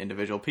have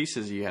individual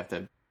pieces you have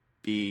to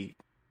be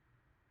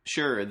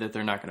sure that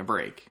they're not going to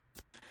break.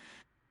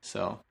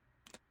 So,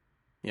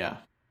 yeah,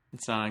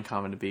 it's not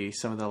uncommon to be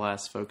some of the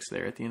last folks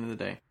there at the end of the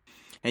day.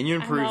 And you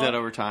improve that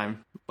over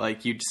time.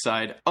 Like you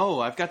decide, oh,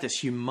 I've got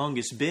this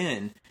humongous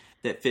bin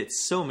that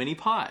fits so many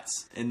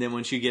pots. And then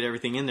once you get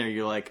everything in there,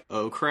 you're like,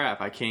 oh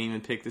crap, I can't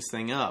even pick this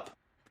thing up.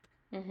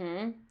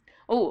 Mm-hmm.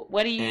 Oh,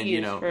 what do you And,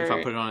 use for... if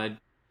I put it on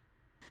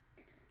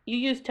You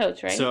use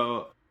totes, right?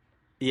 So,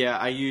 yeah,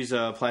 I use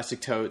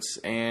plastic totes,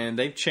 and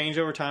they've changed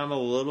over time a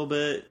little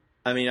bit.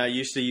 I mean, I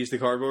used to use the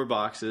cardboard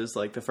boxes,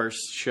 like the first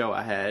show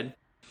I had.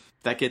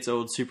 That gets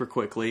old super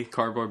quickly.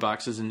 Cardboard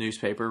boxes and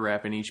newspaper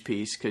wrapping each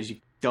piece, because you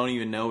don't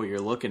even know what you're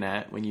looking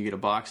at when you get a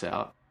box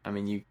out. I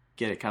mean, you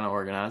get it kind of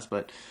organized,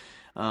 but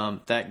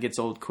that gets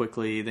old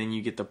quickly. Then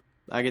you get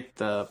I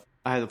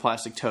have the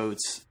plastic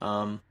totes,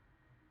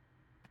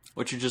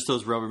 which are just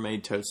those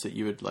Rubbermaid totes that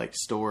you would like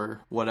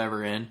store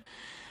whatever in.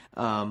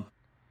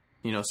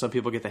 Some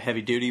people get the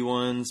heavy duty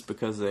ones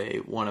because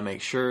they want to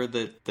make sure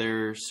that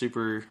they're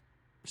super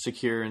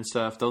secure and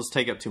stuff. Those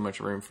take up too much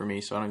room for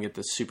me, so I don't get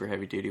the super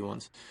heavy duty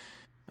ones.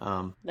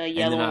 The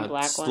yellow and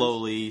black ones.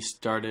 Slowly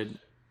started,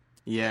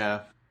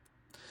 yeah.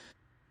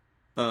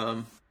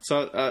 So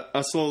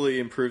I slowly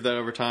improved that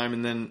over time,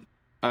 and then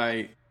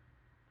I,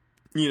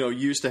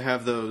 used to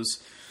have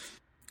those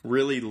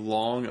really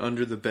long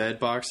under the bed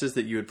boxes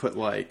that you would put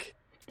like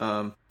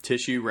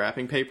tissue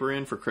wrapping paper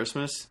in for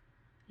Christmas.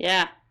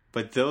 Yeah.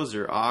 But those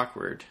are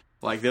awkward.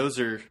 Like I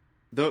don't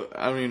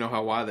even know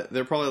how wide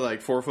they're probably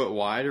like 4 foot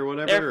wide or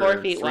whatever. They're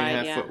 4 feet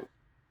wide, yeah.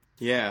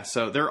 Yeah,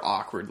 so they're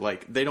awkward.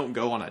 Like they don't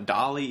go on a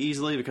dolly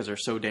easily because they're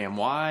so damn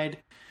wide.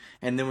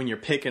 And then when you're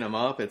picking them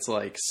up, it's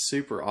like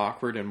super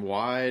awkward and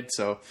wide.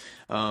 So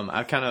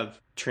I've kind of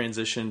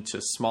transitioned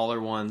to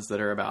smaller ones that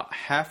are about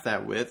half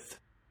that width,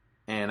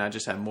 and I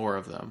just have more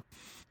of them.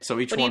 So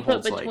each one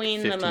holds like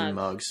 15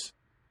 mugs.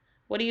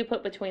 What do you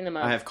put between the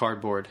mugs? I have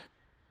cardboard.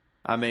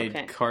 I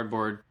made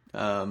cardboard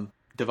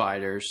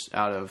dividers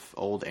out of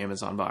old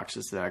Amazon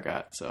boxes that I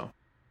got. So,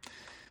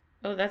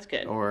 oh, that's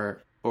good.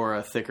 Or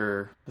a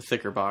thicker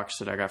box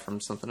that I got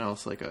from something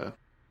else, like a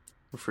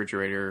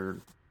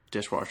refrigerator,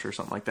 dishwasher, or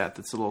something like that.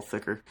 That's a little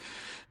thicker.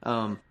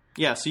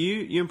 Yeah. So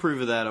you improve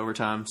with that over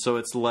time. So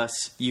it's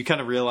less. You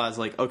kind of realize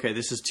like, okay,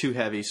 this is too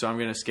heavy, so I'm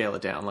going to scale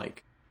it down.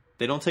 Like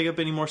they don't take up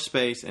any more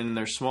space, and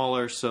they're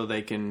smaller, so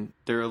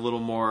they're a little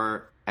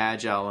more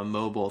agile and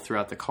mobile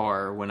throughout the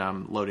car when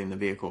I'm loading the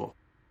vehicle,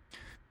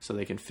 so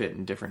they can fit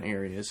in different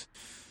areas.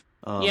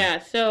 Yeah,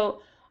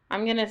 so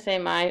I'm gonna say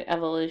my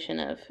evolution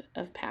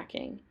of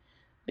packing,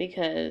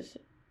 because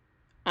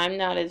I'm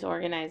not as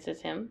organized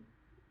as him,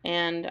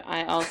 and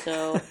I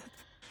also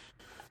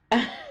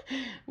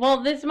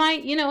well, this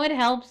might, it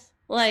helps.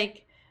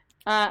 Like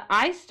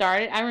I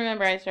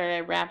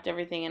wrapped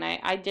everything, and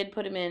I did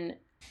put them in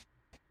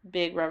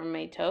big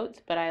Rubbermaid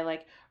totes, but I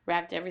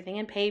wrapped everything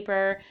in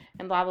paper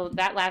and blah, blah, blah.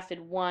 That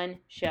lasted one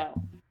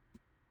show.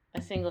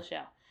 A single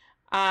show.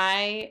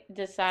 I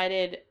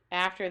decided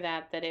after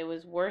that it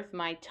was worth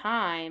my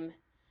time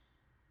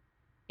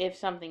if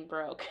something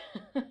broke.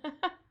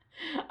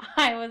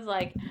 I was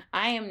like,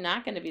 I am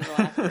not going to be the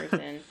last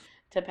person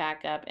to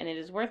pack up, and it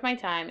is worth my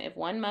time. If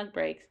one mug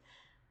breaks,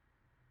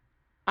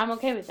 I'm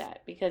okay with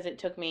that because it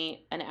took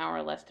me an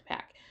hour less to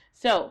pack.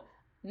 So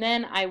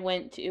then I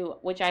went to,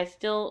 which I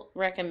still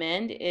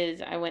recommend,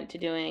 is I went to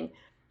doing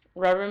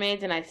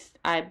Rubbermaids, and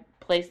I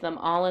placed them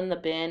all in the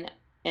bin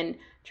and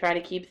try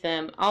to keep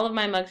them, all of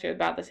my mugs are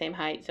about the same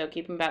height, so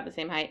keep them about the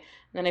same height.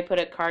 And then I put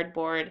a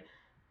cardboard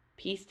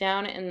piece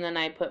down, and then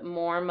I put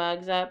more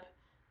mugs up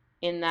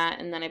in that,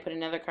 and then I put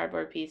another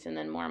cardboard piece, and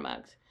then more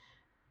mugs.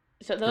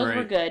 So those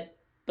were good,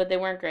 but they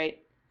weren't great.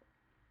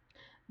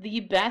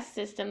 The best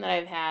system that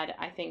I've had,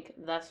 I think,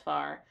 thus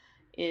far,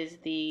 is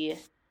the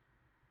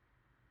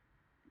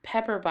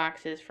pepper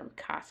boxes from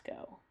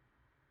Costco.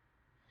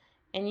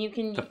 And you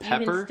can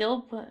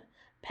still put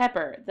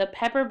the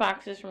pepper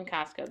boxes from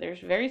Costco. There's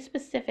very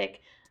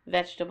specific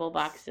vegetable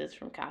boxes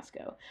from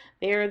Costco.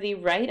 They are the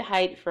right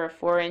height for a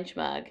 4-inch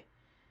mug,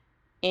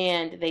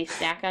 and they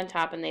stack on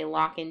top and they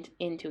lock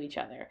into each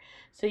other.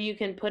 So you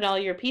can put all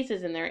your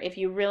pieces in there. If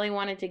you really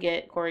wanted to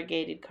get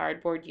corrugated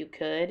cardboard, you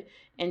could,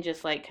 and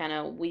just kind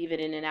of weave it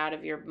in and out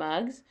of your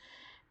mugs.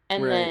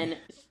 And then,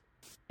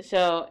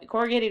 so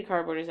corrugated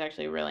cardboard is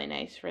actually really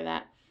nice for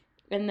that.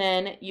 And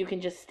then you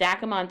can just stack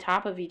them on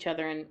top of each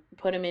other and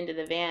put them into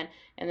the van,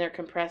 and they're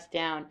compressed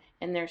down,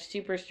 and they're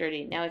super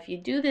sturdy. Now, if you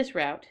do this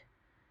route,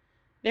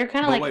 they're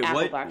kind of But like wait,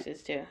 apple what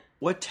boxes too.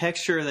 what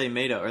texture are they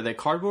made of? Are they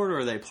cardboard or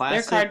are they They're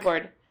plastic?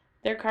 cardboard.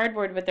 They're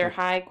cardboard, but they're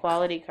high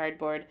quality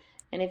cardboard.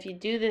 And if you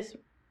do this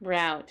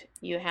route,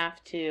 you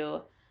have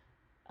to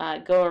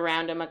go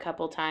around them a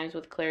couple times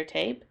with clear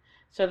tape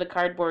so the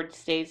cardboard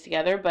stays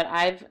together. But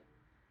I've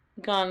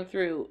gone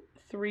through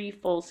 3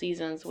 full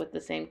seasons with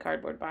the same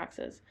cardboard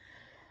boxes,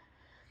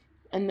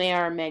 and they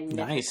are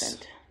magnificent.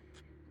 Nice.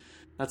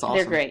 That's awesome.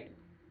 They're great.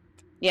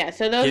 Yeah,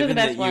 so those are the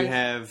best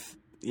ones.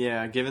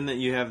 Given that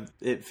you have,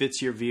 it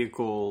fits your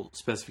vehicle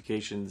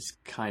specifications,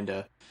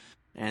 kinda,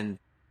 and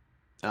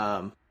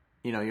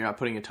you're not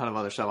putting a ton of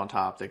other stuff on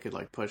top that could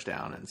like push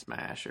down and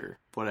smash or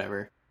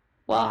whatever.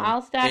 Well,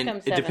 I'll stack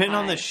them 7 depending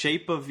on high. the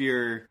shape of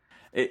your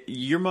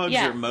mugs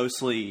Yeah. are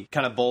mostly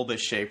kind of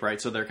bulbous shape, right?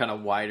 So they're kind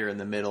of wider in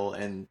the middle,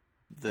 and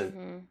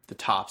the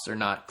tops are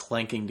not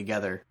clanking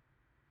together.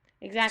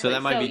 Exactly. So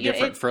that might be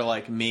different for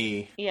like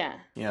me. Yeah.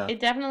 Yeah. It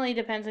definitely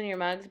depends on your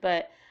mugs,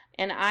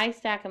 and I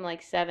stack them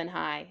like 7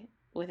 high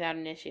without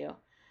an issue.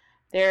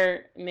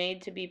 They're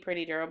made to be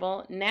pretty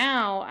durable.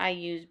 Now I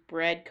use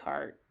bread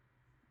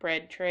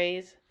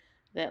trays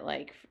that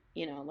like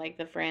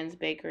the Franz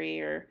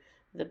Bakery or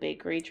the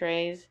bakery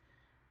trays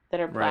that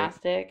are Right.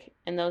 plastic,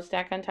 and those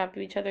stack on top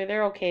of each other.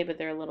 They're okay, but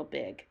they're a little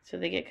big, so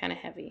they get kind of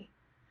heavy.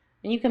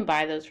 And you can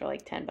buy those for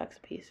like $10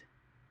 a piece.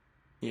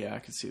 Yeah, I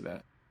can see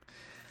that.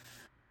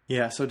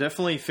 Yeah, so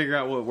definitely figure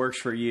out what works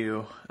for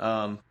you.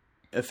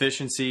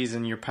 Efficiencies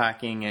in your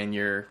packing and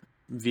your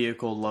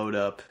vehicle load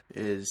up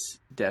is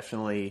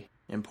definitely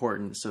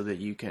important so that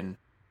you can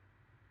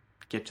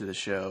get to the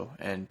show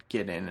and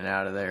get in and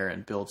out of there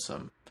and build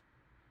some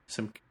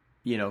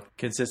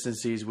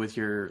consistencies with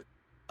your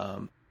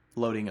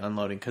loading,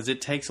 unloading, because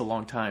it takes a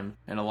long time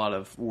and a lot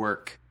of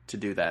work to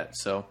do that.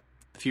 So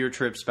fewer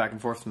trips back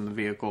and forth from the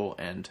vehicle,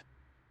 and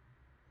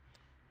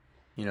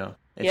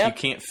if you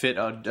can't fit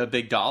a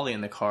big dolly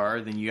in the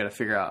car, then you got to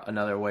figure out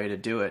another way to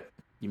do it.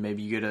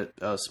 Maybe you get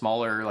a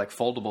smaller, like,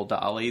 foldable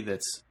dolly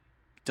that's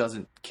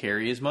doesn't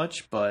carry as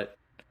much, but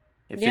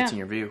it fits in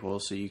your vehicle,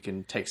 so you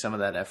can take some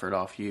of that effort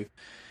off you.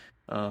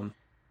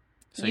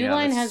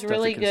 Uline has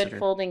really good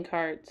folding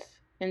carts,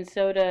 and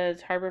so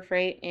does Harbor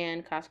Freight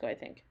and Costco, I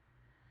think.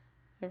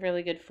 They have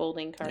really good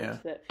folding carts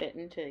that fit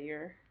into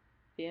your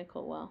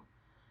vehicle well.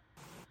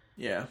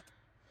 Yeah.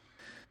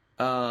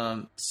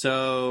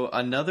 So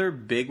another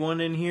big one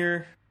in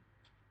here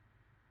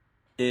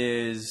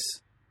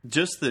is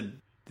just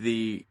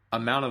the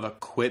amount of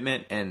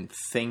equipment and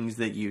things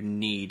that you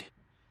need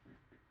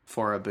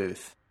for a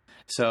booth.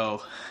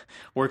 So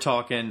we're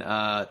talking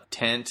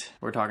tent,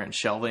 we're talking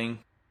shelving,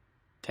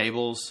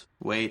 tables,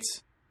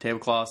 weights,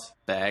 tablecloths,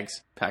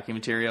 bags, packing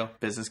material,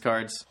 business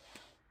cards,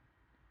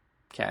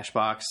 cash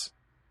box,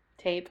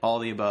 tape, all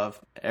the above,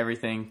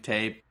 everything,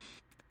 tape,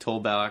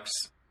 toolbox,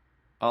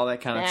 all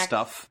that kind of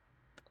stuff.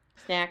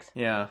 Snacks.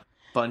 Yeah.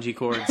 Bungee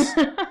cords.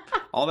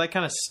 All that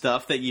kind of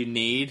stuff that you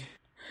need.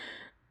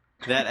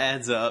 That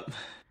adds up.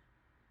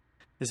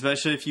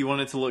 Especially if you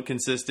want it to look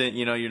consistent.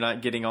 You're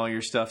not getting all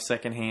your stuff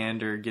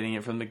secondhand or getting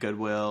it from the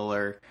Goodwill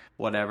or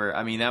whatever.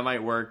 I mean, that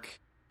might work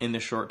in the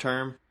short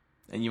term.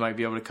 And you might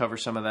be able to cover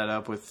some of that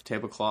up with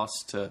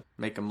tablecloths to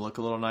make them look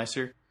a little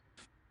nicer.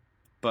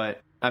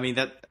 But, I mean,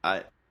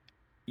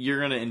 you're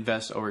going to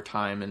invest over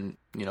time and,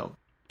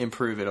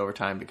 improve it over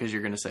time, because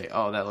you're going to say,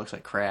 oh, that looks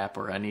like crap,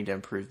 or I need to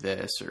improve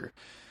this, or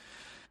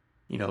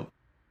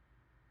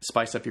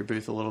spice up your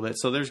booth a little bit.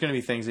 So there's going to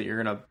be things that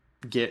you're going to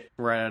get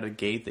right out of the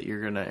gate that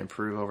you're going to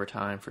improve over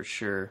time for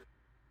sure.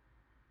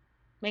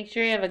 Make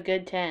sure you have a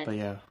good tent.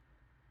 But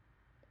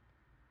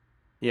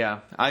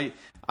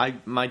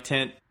my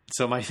tent.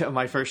 So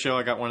my first show,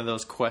 I got one of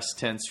those Quest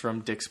tents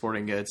from Dick's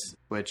Sporting Goods,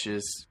 which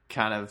is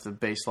kind of the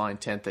baseline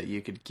tent that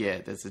you could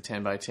get. That's a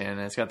 10x10, and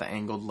it's got the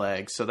angled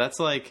legs. So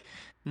that's like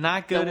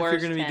not good if you're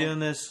going to be doing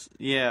this.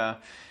 Yeah,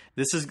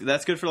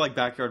 that's good for like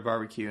backyard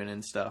barbecuing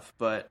and stuff.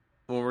 But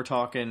when we're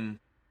talking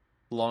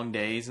long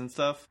days and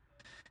stuff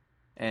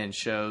and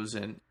shows,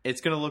 and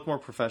it's going to look more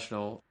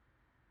professional,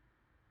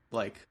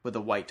 like with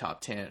a white top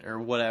tent or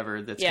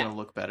whatever. That's going to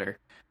look better.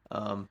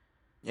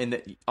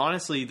 And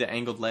honestly, the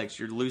angled legs,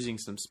 you're losing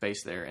some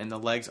space there, and the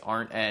legs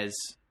aren't as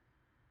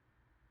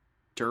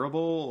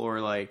durable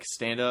or like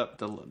stand up.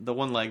 The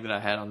one leg that I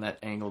had on that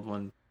angled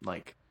one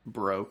like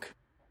broke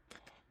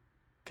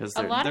because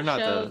they're not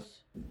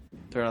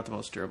the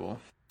most durable.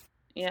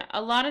 Yeah,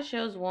 a lot of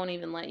shows won't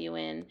even let you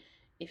in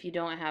if you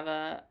don't have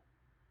a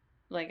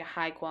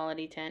high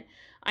quality tent.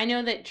 I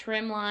know that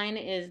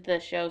Trimline is the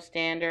show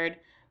standard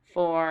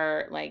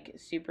for like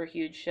super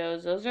huge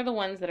shows. Those are the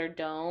ones that are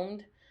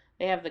domed.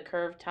 They have the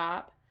curved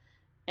top,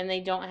 and they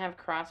don't have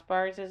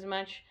crossbars as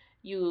much.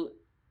 You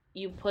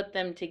put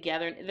them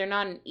together. They're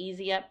not an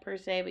easy up per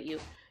se, but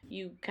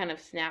you kind of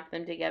snap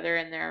them together,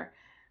 and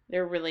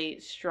they're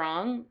really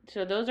strong.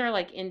 So those are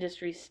like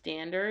industry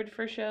standard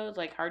for shows,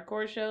 like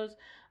hardcore shows.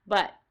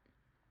 But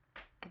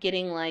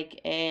getting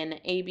like an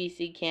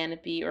ABC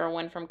canopy or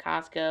one from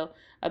Costco,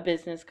 a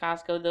business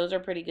Costco. Those are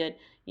pretty good.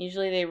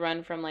 Usually they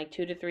run from like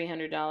 $200 to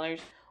 $300.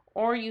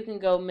 Or you can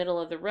go middle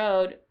of the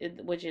road,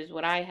 which is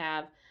what I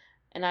have.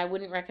 And I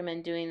wouldn't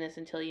recommend doing this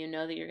until you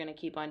know that you're going to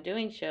keep on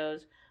doing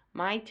shows.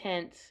 My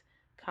tents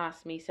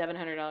cost me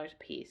 $700 a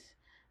piece.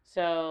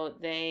 So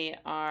they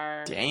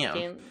are...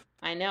 Damn.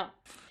 I know.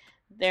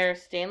 They're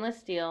stainless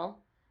steel.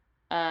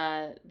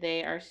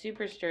 They are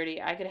super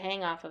sturdy. I could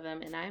hang off of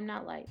them, and I'm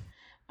not light.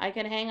 I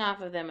could hang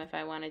off of them if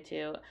I wanted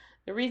to.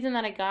 The reason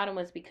that I got them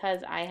was because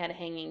I had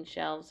hanging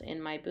shelves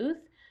in my booth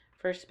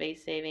for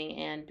space saving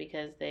and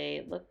because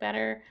they look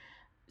better.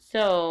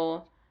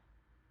 So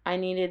I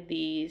needed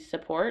the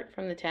support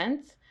from the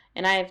tents,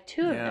 and I have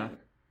two of them.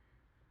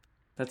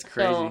 That's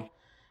crazy. So,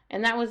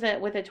 and that was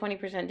with a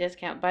 20%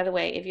 discount. By the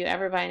way, if you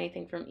ever buy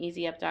anything from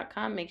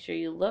EasyUp.com, make sure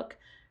you look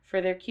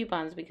for their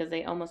coupons because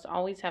they almost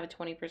always have a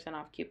 20%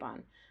 off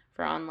coupon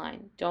for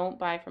online. Don't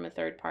buy from a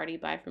third party.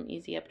 Buy from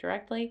EasyUp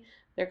directly.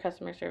 Their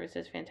customer service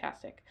is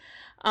fantastic.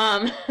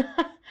 That's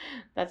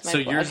my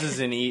so plug. yours is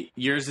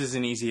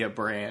an EasyUp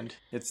brand.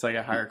 It's like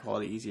a higher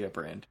quality EasyUp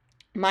brand.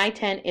 My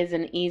tent is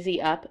an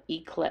EasyUp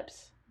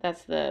Eclipse.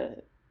 That's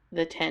the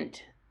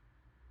tent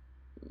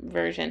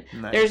version.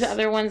 Nice. There's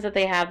other ones that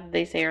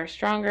they say are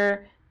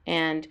stronger,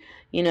 and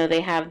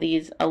they have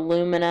these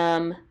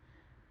aluminum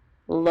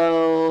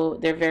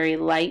they're very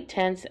light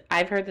tents.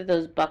 I've heard that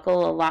those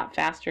buckle a lot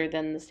faster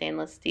than the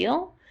stainless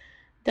steel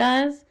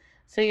does,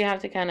 so you have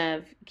to kind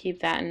of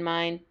keep that in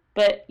mind.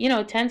 But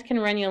tents can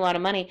run you a lot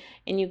of money,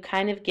 and you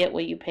kind of get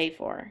what you pay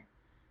for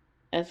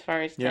as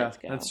far as tents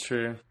go. Yeah, that's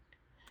true.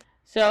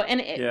 So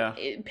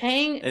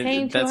paying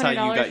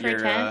 $200 for a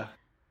tent.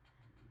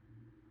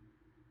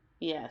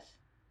 Yes.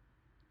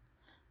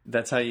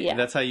 That's how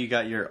you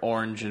got your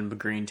orange and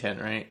green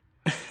tent, right?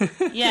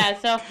 Yeah,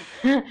 so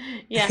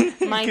yeah,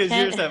 my because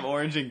tent... yours have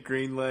orange and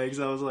green legs.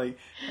 I was like,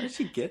 how did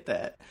you get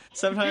that?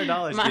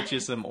 $700 get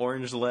you some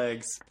orange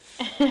legs.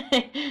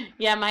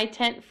 Yeah, my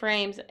tent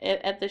frames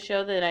at the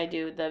show that I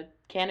do, the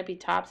canopy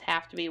tops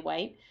have to be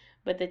white,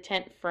 but the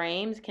tent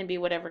frames can be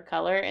whatever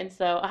color. And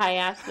so I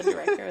asked the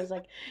director, I was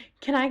like,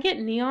 can I get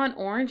neon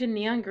orange and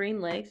neon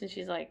green legs? And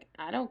she's like,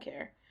 I don't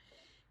care.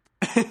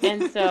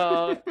 And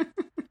so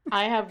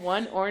I have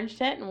one orange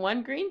tent and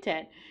one green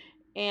tent.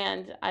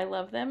 And I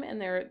love them, and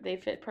they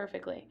fit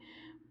perfectly.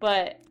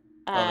 But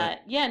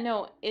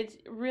it's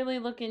really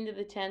look into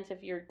the tents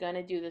if you're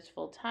gonna do this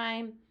full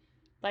time.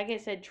 Like I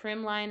said,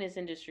 trim line is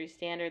industry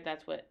standard.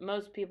 That's what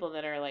most people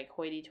that are like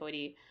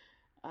hoity-toity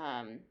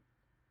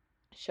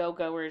show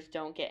goers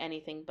don't get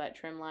anything but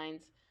trim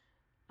lines.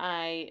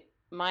 My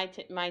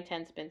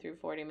tent's been through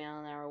 40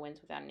 mile an hour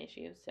winds without an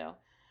issue. So,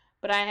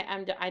 but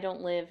I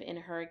don't live in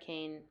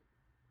hurricane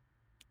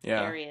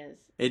areas,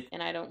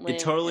 and I don't live. It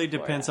totally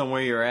depends on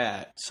where you're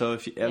at. So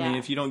if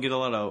you don't get a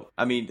lot of,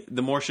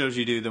 the more shows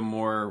you do, the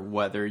more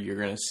weather you're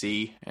going to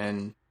see,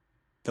 and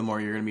the more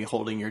you're going to be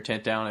holding your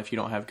tent down if you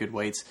don't have good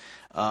weights.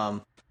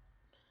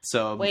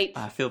 So Wait.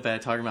 I feel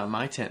bad talking about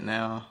my tent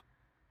now.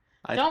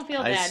 Don't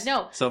feel bad.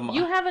 No,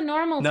 you have a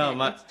normal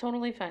tent. It's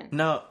totally fine.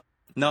 No,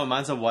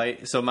 mine's a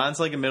white. So mine's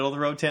like a middle of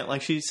the road tent,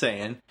 like she's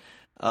saying.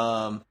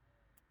 I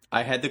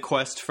had the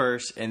Quest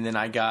first, and then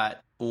I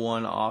got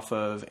one off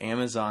of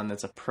Amazon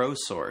that's a Pro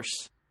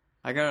Source.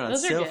 I got it on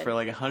sale for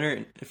like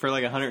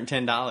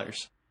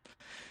 $110.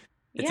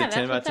 It's a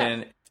 10 by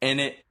 10,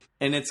 and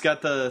it's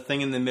got the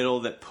thing in the middle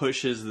that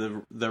pushes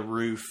the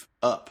roof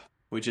up,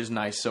 which is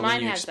nice. So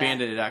when you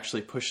expand it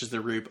actually pushes the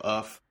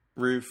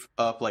roof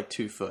up like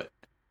 2 foot.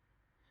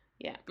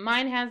 Yeah,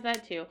 mine has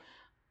that too.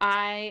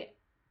 I'm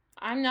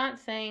not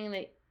saying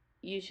that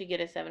you should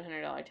get a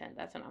 $700 tent.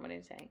 That's not what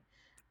I'm saying.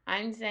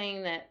 I'm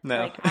saying that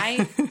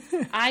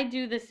I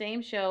do the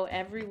same show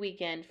every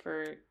weekend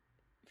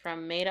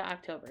from May to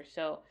October.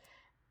 So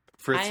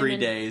for 3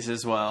 days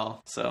as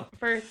well. So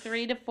for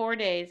 3 to 4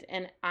 days,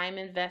 and I'm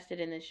invested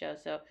in this show.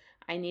 So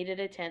I needed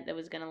a tent that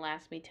was going to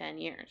last me 10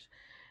 years,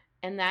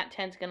 and that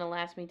tent's going to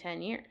last me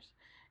 10 years.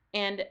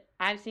 And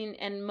I've seen,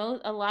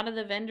 a lot of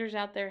the vendors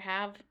out there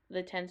have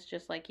the tents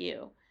just like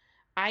you.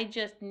 I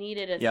just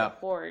needed a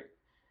support.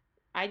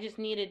 I just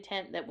needed a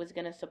tent that was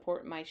going to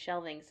support my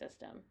shelving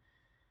system.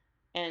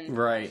 And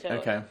right. So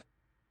okay.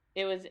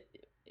 It was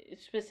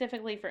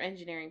specifically for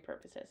engineering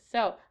purposes.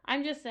 So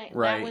I'm just saying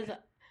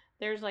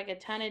there's like a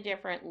ton of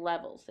different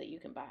levels that you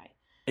can buy.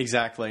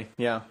 Exactly.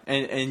 Yeah.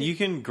 And you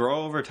can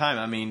grow over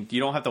time. You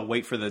don't have to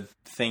wait for the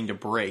thing to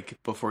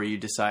break before you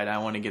decide I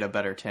want to get a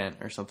better tent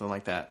or something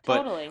like that.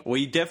 Totally. But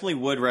we definitely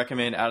would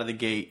recommend out of the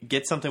gate,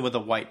 get something with a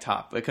white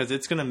top, because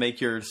it's going to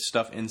make your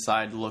stuff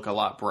inside look a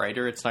lot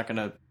brighter. It's not going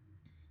to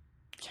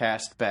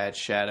cast bad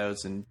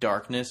shadows and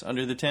darkness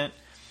under the tent.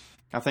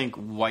 I think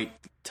white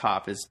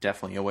top is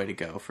definitely a way to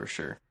go for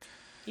sure.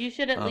 You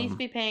should at least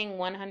be paying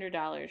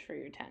 $100 for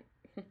your tent.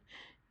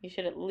 You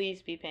should at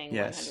least be paying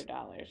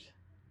 $100.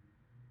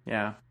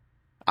 Yeah.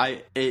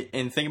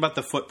 And think about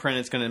the footprint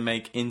it's going to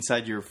make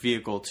inside your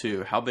vehicle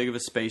too. How big of a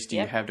space do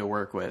you have to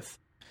work with?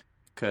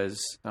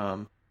 Because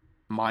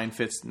mine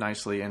fits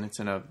nicely, and it's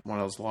in one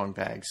of those long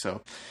bags.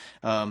 So,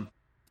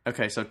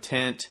 okay, so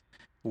tent,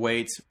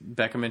 weights.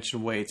 Becca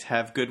mentioned weights.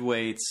 Have good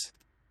weights.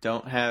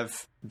 Don't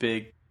have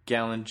big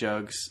gallon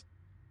jugs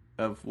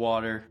of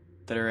water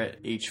that are at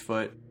each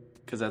foot,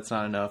 because that's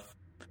not enough.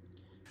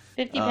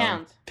 50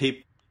 pounds.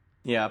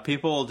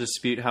 People will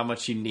dispute how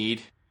much you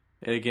need.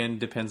 It again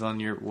depends on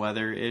your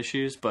weather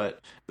issues, but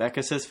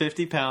Becca says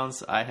 50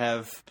 pounds. I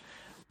have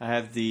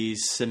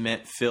these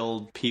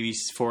cement-filled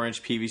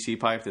 4-inch PVC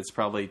pipe that's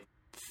probably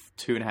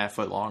 2.5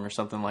 foot long or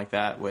something like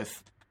that,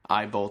 with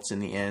eye bolts in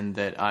the end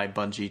that I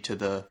bungee to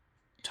the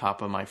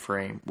top of my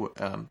frame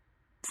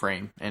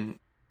and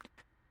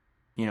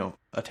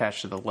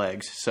attached to the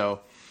legs.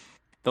 So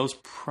those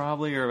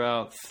probably are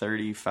about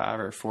 35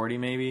 or 40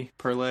 maybe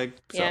per leg.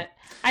 So. Yeah,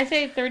 I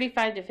say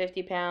 35 to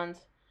 50 pounds.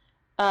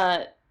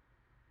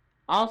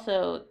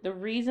 Also, the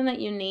reason that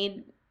you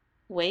need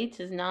weights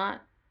is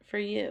not for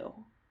you.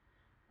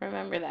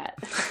 Remember that.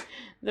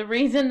 The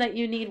reason that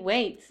you need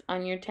weights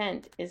on your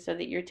tent is so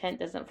that your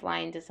tent doesn't fly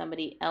into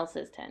somebody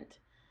else's tent.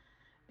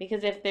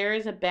 Because if there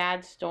is a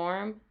bad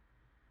storm,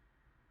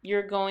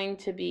 you're going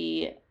to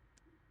be...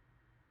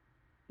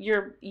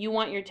 You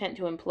want your tent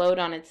to implode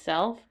on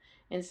itself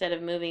instead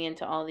of moving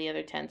into all the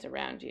other tents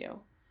around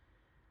you.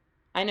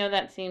 I know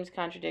that seems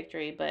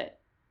contradictory, but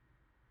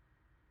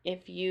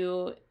if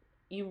you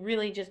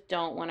really just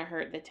don't want to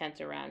hurt the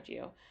tents around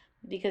you,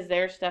 because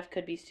their stuff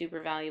could be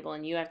super valuable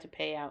and you have to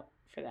pay out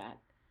for that.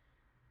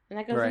 And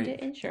that goes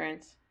into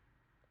insurance.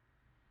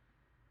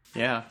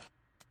 Yeah.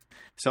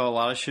 So a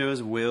lot of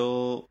shows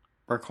will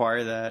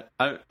require that.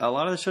 A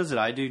lot of the shows that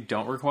I do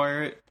don't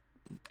require it,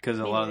 because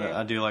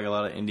I do like a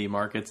lot of indie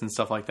markets and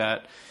stuff like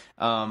that.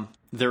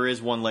 There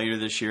is one later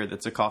this year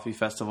that's a coffee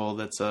festival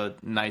that's a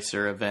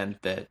nicer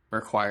event that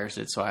requires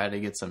it. So I had to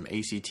get some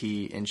ACT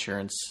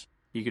insurance.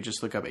 You could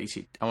just look up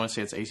ACT. I want to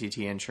say it's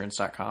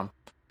actinsurance.com.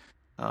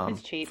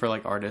 It's cheap. For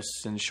like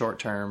artists and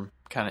short-term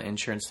kind of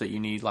insurance that you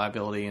need,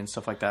 liability and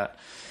stuff like that.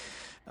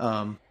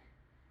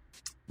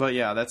 But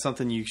yeah, that's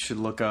something you should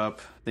look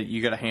up, that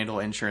you got to handle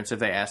insurance. If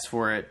they ask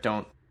for it,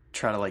 don't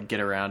try to like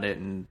get around it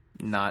and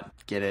not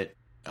get it.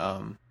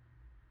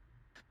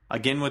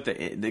 Again, with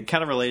the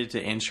kind of related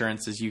to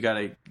insurance is you got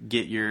to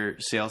get your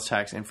sales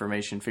tax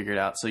information figured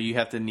out. So you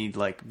have to need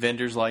like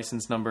vendor's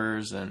license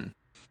numbers and,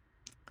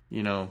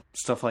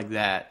 stuff like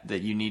that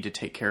you need to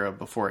take care of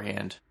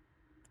beforehand.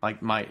 Like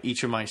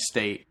each of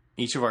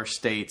our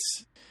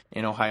states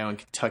in Ohio and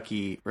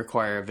Kentucky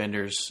require a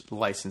vendor's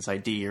license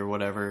ID or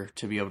whatever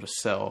to be able to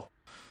sell,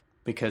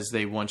 because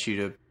they want you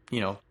to,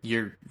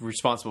 you're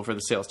responsible for the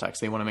sales tax.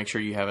 They want to make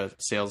sure you have a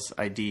sales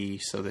ID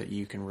so that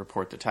you can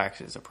report the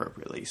taxes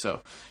appropriately.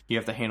 So you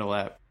have to handle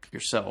that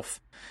yourself.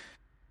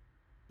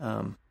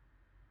 I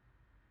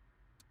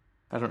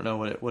don't know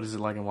what is it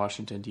like in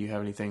Washington. Do you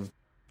have anything?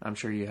 I'm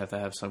sure you have to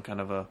have some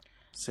kind of a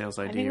sales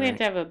ID. I think we have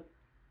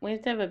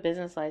to have a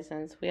business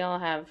license. We all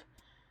have.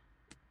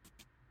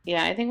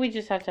 Yeah, I think we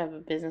just have to have a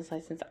business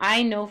license.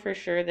 I know for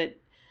sure that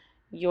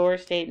your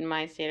state and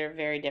my state are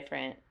very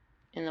different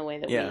in the way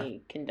that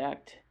we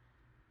conduct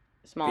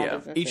small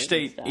businesses.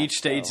 Each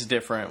state's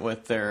different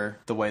with the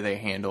way they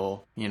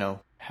handle,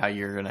 how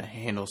you're going to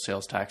handle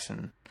sales tax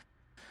and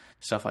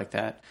stuff like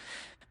that.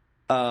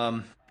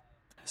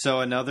 So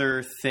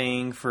another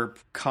thing for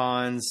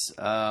cons,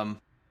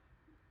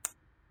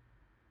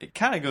 it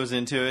kind of goes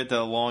into it,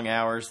 the long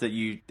hours that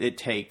it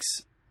takes.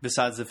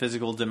 Besides the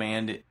physical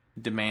demand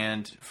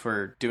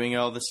for doing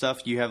all this stuff,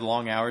 you have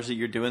long hours that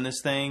you're doing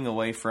this thing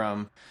away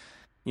from,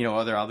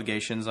 other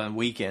obligations on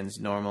weekends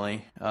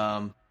normally.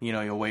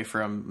 You're away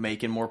from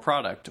making more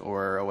product,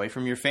 or away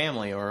from your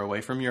family, or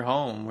away from your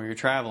home where you're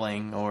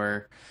traveling,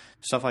 or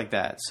stuff like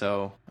that.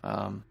 So,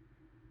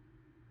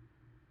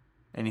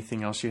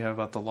 anything else you have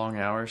about the long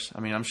hours? I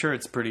mean, I'm sure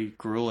it's pretty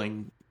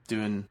grueling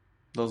doing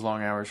those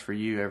long hours for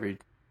you every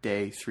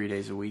day, 3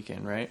 days a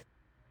weekend, right?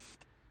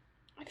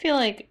 I feel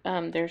like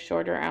they're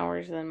shorter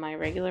hours than my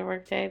regular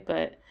workday,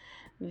 but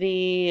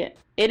I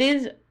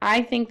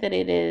think that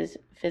it is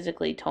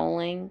physically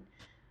tolling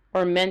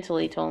or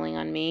mentally tolling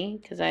on me,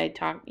 because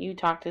you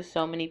talk to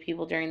so many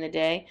people during the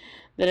day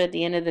that at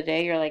the end of the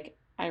day you're like,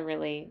 I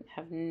really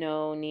have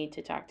no need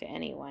to talk to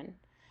anyone.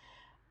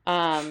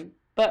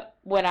 But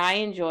what I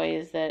enjoy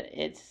is that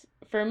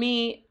for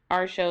me,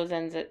 our shows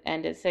end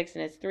at 6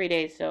 and it's 3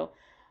 days, so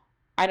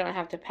I don't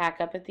have to pack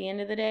up at the end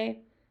of the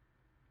day.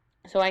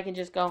 So I can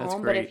just go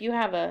home. Great. But if you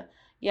have a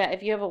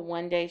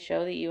 1-day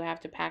show that you have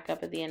to pack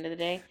up at the end of the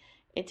day,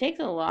 it takes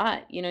a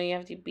lot. You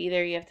have to be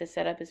there. You have to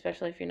set up,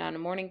 especially if you're not a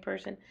morning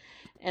person.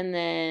 And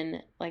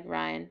then, like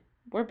Ryan,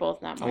 we're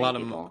both not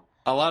morning people.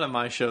 A lot of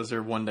my shows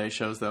are 1-day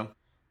shows, though.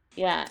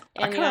 Yeah.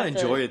 And I kind of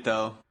enjoy it,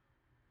 though.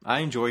 I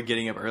enjoy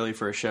getting up early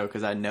for a show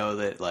because I know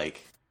that,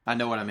 I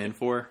know what I'm in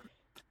for.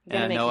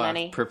 And I know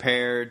I've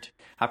prepared.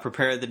 I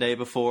prepared the day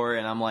before,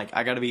 and I'm like,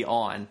 I got to be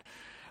on.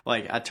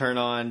 I turn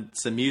on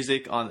some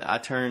music I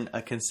turn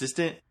a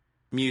consistent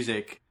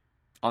music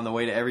on the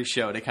way to every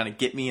show to kind of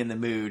get me in the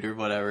mood or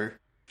whatever.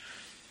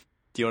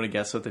 Do you want to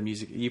guess what the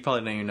music... You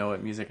probably don't even know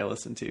what music I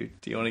listen to.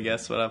 Do you want to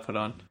guess what I put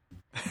on?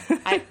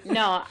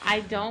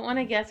 I don't want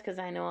to guess because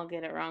I know I'll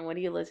get it wrong. What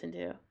do you listen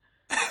to?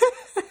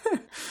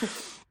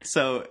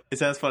 So it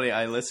sounds funny.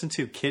 I listen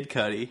to Kid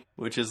Cudi,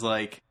 which is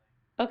like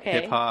Okay.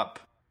 hip hop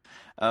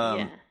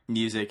Yeah.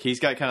 music. He's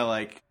got kind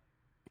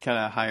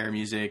of higher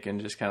music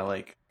and just kind of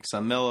like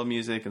some mellow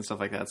music and stuff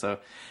like that. So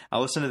I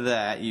listen to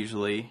that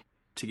usually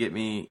to get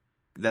me.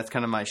 That's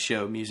kind of my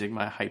show music,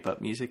 my hype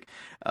up music.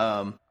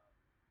 And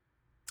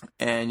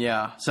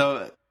yeah,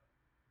 so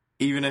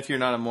even if you're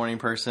not a morning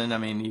person, I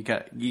mean, you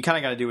kind of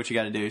got to do what you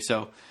got to do.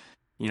 So,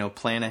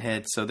 plan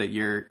ahead so that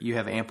you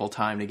have ample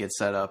time to get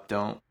set up.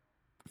 Don't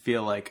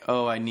feel like,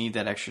 oh, I need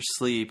that extra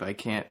sleep. I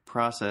can't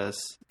process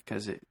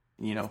because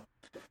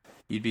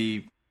you'd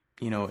be,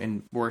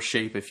 in worse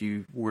shape if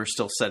you were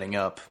still setting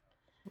up,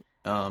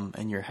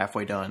 and you're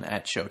halfway done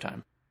at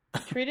showtime.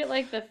 Treat it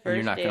like the first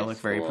You're not day going to of look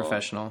very school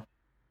professional.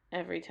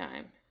 every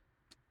time.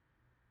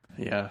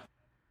 Yeah.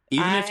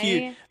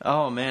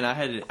 Oh man, I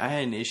had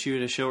an issue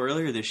at a show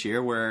earlier this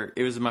year where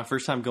it was my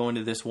first time going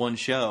to this one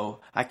show.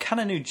 I kind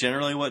of knew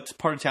generally what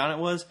part of town it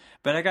was,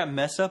 but I got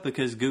messed up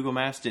because Google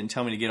Maps didn't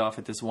tell me to get off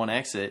at this one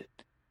exit.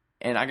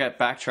 And I got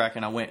backtracked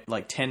and I went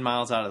like 10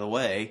 miles out of the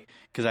way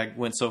because I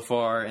went so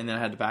far and then I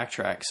had to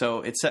backtrack. So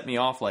it set me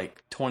off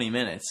like 20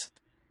 minutes.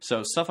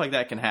 So stuff like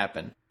that can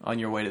happen on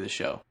your way to the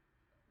show.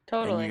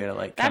 Totally. And you gotta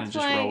kind of That's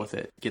just why- roll with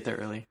it. Get there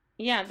early.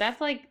 Yeah, that's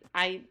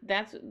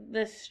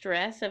the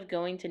stress of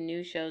going to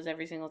new shows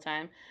every single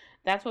time.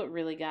 That's what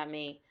really got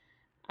me.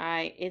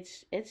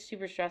 It's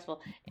super stressful.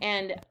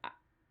 And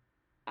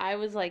I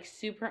was like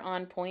super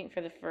on point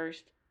for the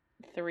first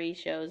 3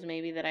 shows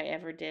maybe that I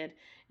ever did.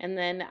 And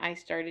then I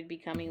started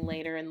becoming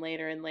later and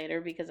later and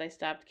later because I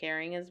stopped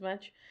caring as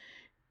much.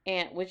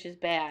 Which is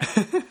bad.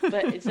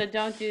 But so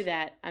don't do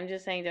that. I'm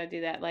just saying don't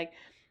do that. Like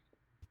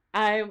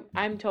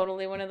I'm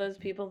totally one of those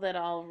people that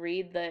I'll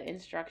read the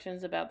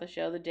instructions about the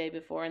show the day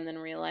before and then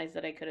realize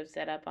that I could have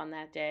set up on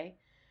that day.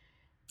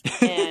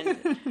 And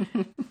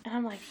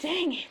I'm like,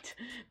 dang it.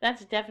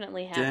 That's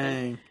definitely happened.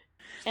 Dang.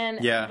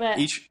 And Yeah, but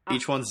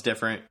each one's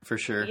different for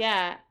sure.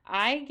 yeah,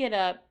 I get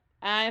up.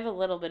 I have a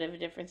little bit of a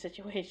different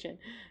situation.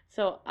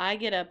 So I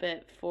get up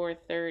at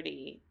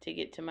 4:30 to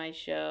get to my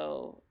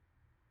show,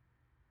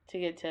 to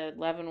get to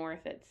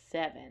Leavenworth at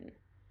 7.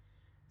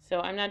 So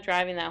I'm not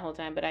driving that whole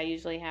time, but I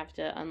usually have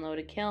to unload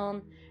a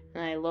kiln,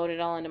 and I load it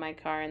all into my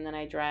car, and then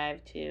I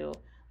drive to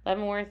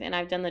Leavenworth. And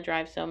I've done the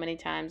drive so many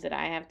times that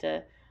I have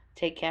to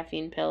take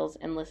caffeine pills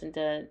and listen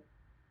to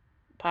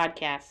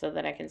podcasts so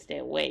that I can stay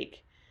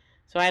awake.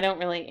 So I don't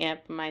really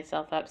amp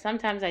myself up.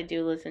 Sometimes I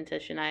do listen to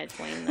Shania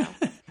Twain,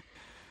 though.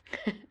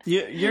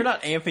 You're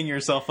not amping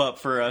yourself up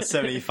for a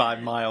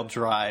 75-mile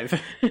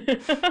drive.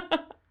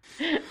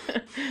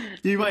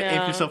 You might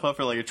amp yourself up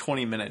for like a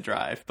 20-minute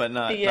drive, but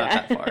not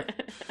that far.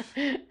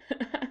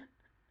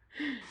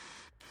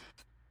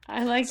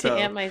 I like to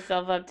amp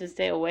myself up to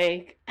stay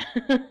awake.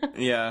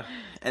 Yeah.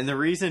 And the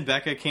reason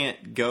Becca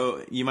can't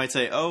go, you might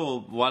say,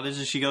 oh, why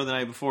doesn't she go the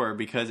night before?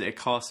 Because it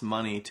costs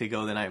money to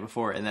go the night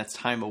before, and that's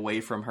time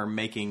away from her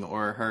making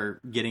or her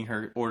getting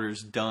her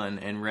orders done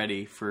and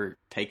ready for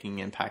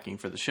taking and packing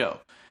for the show.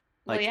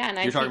 Like, well, yeah, and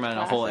you're talking teach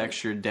about a whole classes.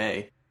 extra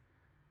day.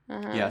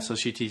 Uh-huh. Yeah, so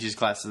she teaches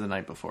classes the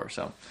night before.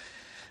 So,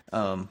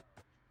 yeah,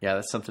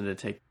 that's something to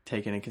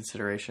take into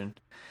consideration.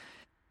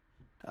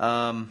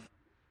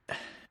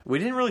 We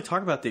didn't really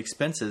talk about the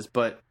expenses,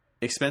 but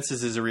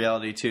expenses is a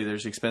reality too.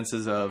 There's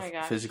expenses of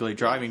physically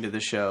driving to the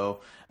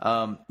show.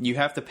 You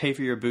have to pay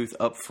for your booth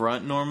up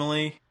front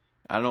normally.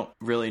 I don't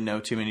really know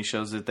too many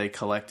shows that they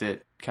collect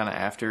it kind of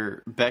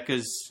after.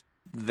 Becca's,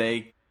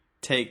 they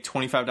take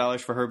 $25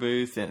 for her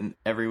booth and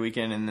every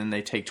weekend, and then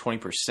they take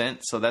 20%.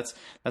 So that's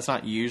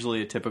not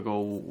usually a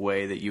typical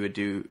way that you would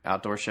do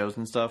outdoor shows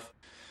and stuff.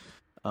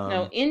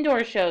 No,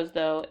 indoor shows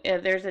though.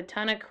 There's a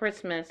ton of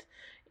Christmas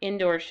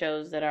indoor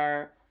shows that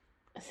are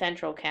a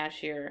central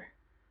cashier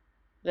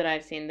that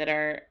I've seen that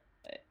are,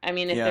 I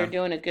mean, if they're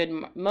doing a good,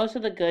 most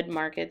of the good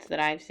markets that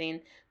I've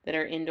seen that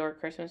are indoor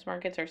Christmas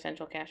markets are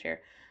central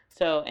cashier.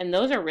 So, and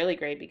those are really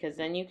great because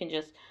then you can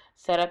just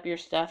set up your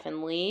stuff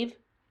and leave.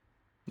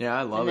 Yeah,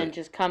 I love and then it.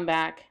 just come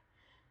back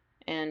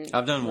and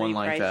I've done one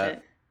like reprice that.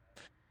 it.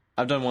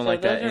 I've done one So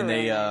like that, those are and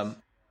they, really nice.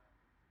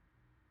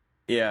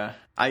 yeah,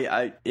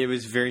 it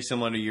was very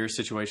similar to your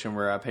situation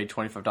where I paid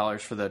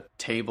 $25 for the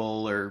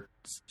table or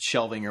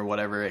shelving or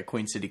whatever at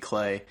Queen City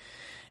Clay,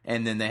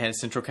 and then they had a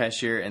central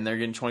cashier, and they're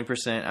getting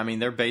 20%. I mean,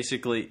 they're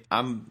basically,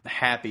 I'm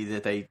happy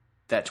that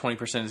that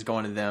 20% is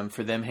going to them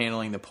for them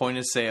handling the point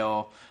of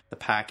sale, the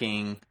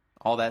packing,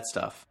 all that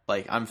stuff.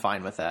 Like, I'm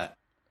fine with that.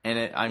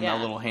 And I'm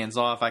a little hands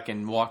off. I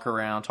can walk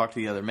around, talk to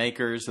the other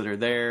makers that are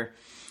there.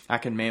 I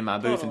can man my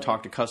booth and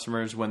talk to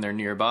customers when they're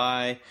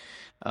nearby.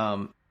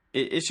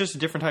 It's just a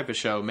different type of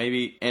show,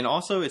 maybe. And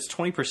also, it's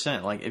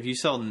 20%. Like, if you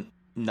sell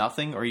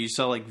nothing or you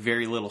sell like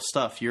very little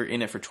stuff, you're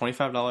in it for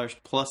 $25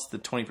 plus the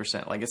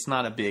 20%. Like, it's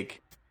not a big.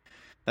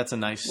 That's a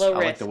nice. Low I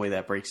risk. like the way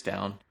that breaks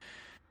down.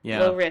 Yeah.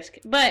 Low risk.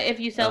 But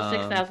if you sell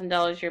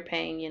 $6,000, you're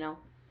paying,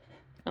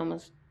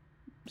 almost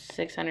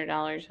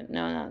 $600.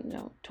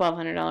 No,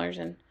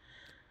 $1,200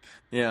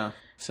 Yeah.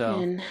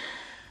 So.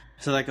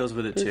 So that goes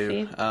with it Booth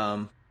too.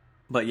 fee?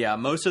 But yeah,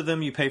 most of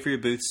them you pay for your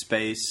booth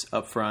space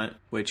up front,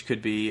 which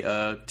could be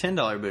a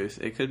 $10 booth.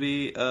 It could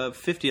be a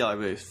 $50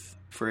 booth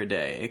for a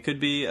day. It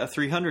could be a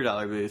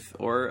 $300 booth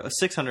or a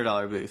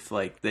 $600 booth.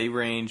 Like, they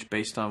range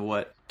based on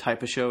what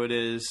type of show it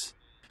is,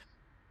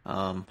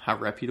 how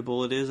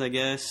reputable it is, I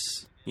guess.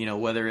 You know,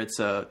 whether it's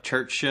a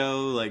church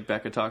show like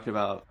Becca talked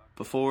about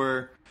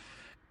before.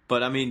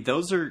 But I mean,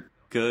 those are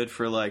good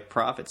for like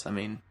profits. I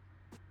mean,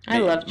 I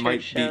love it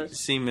might church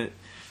shows.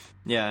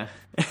 Yeah.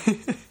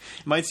 It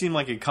might seem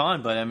like a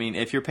con, but I mean,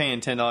 if you're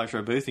paying $10 for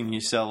a booth and you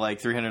sell like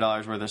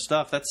 $300 worth of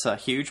stuff, that's a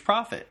huge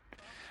profit.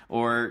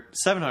 Or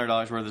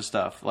 $700 worth of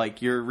stuff.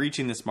 Like, you're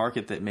reaching this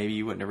market that maybe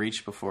you wouldn't have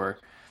reached before.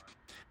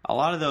 A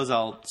lot of those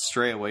I'll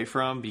stray away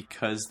from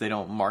because they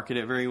don't market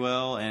it very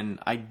well, and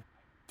I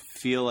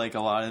feel like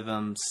a lot of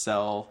them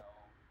sell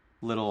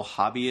little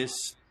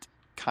hobbyist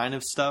kind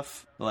of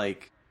stuff,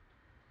 like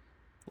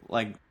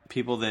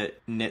people that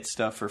knit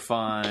stuff for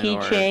fun,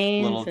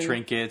 Keychains or little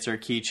trinkets or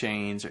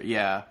keychains,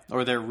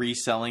 or they're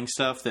reselling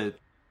stuff that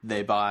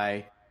they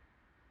buy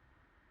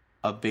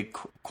a big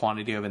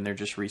quantity of and they're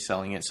just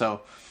reselling it.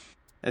 So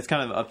it's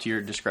kind of up to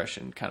your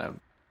discretion, kind of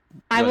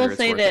I will whether it's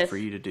say worth this. it for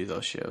you to do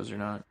those shows or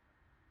not.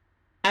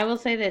 I will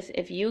say this.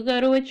 If you go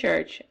to a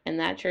church and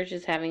that church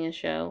is having a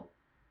show,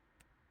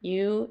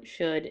 you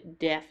should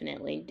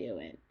definitely do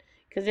it.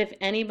 Because if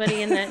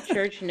anybody in that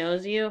church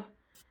knows you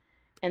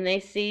and they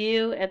see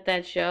you at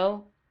that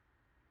show,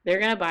 they're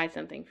going to buy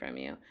something from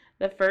you.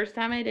 The first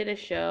time I did a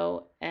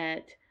show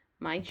at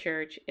my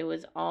church, it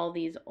was all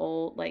these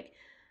old, like,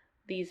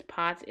 these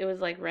pots. It was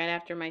like right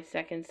after my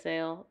second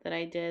sale that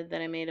I did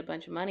that I made a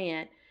bunch of money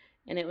at.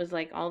 And it was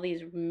like all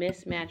these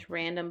mismatched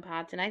random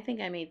pots. And I think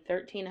I made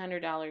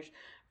 $1,300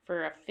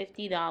 for a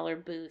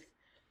 $50 booth.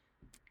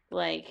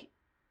 Like,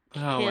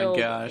 Oh killed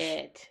my gosh.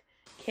 it.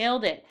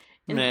 Killed it.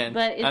 And, Man,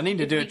 but it's, I need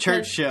to it's do a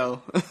church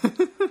because- show.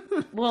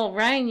 Well,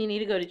 Ryan, you need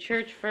to go to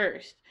church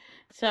first.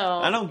 So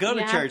I don't go to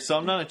you have- church, so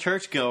I'm not a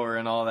church goer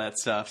and all that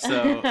stuff.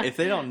 So if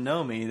they don't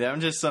know me, then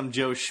I'm just some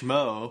Joe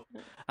Schmo.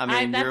 I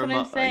mean, that's what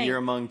I'm saying. you're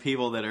among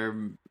people that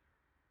are,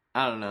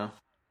 I don't know.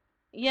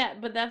 Yeah,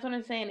 but that's what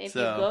I'm saying. If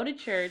you So- go to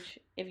church,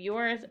 if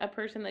you're a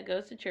person that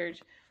goes to church,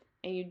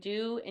 and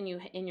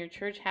your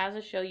church has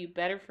a show, you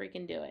better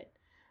freaking do it,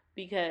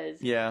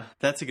 because Yeah,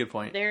 that's a good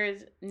point. there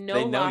is no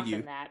They know loss you.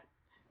 in that.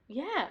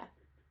 Yeah,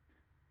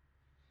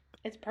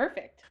 it's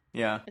perfect.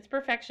 Yeah. It's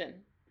perfection.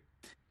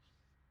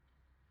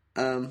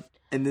 And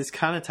this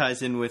kind of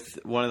ties in with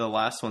one of the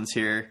last ones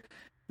here,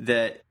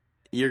 that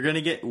you're going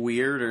to get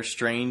weird or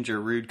strange or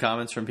rude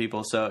comments from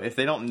people. So if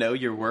they don't know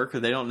your work or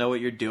they don't know what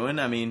you're doing,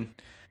 I mean,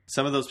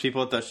 some of those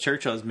people at those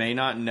church shows may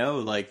not know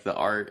like the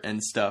art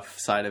and stuff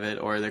side of it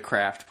or the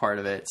craft part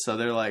of it. So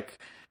they're like,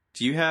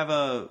 do you have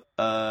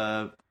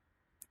a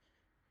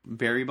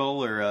berry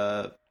bowl or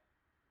a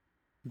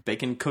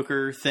bacon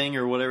cooker thing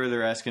or whatever?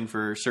 They're asking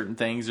for certain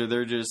things, or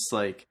they're just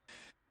like,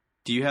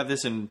 do you have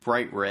this in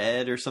bright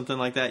red or something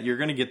like that? You're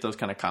going to get those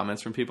kind of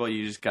comments from people.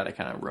 You just got to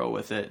kind of roll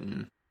with it.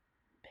 And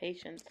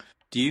Patience.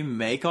 do you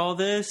make all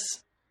this?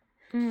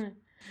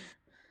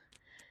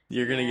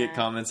 You're going to Yeah. get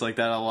comments like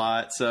that a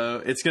lot.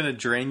 So it's going to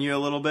drain you a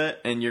little bit,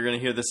 and you're going to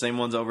hear the same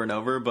ones over and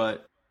over.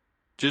 But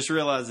just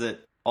realize that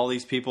all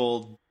these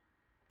people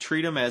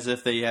treat them as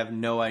if they have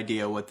no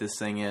idea what this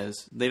thing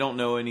is. They don't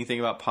know anything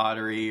about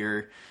pottery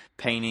or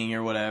painting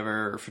or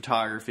whatever, or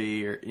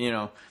photography, or, you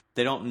know,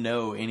 they don't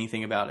know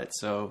anything about it.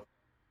 So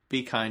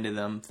be kind to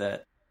them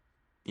that,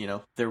 you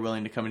know, they're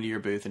willing to come into your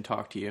booth and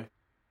talk to you.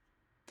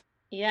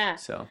 Yeah.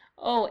 So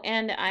Oh,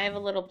 and I have a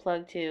little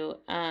plug too.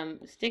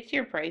 Stick to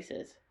your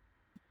prices.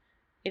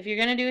 If you're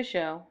gonna do a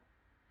show,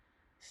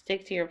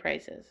 stick to your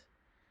prices.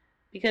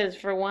 Because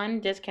for one,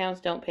 discounts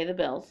don't pay the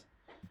bills.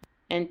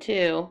 And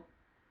two,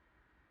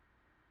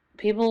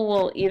 people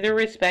will either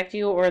respect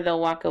you or they'll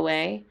walk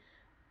away.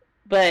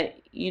 But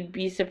you'd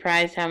be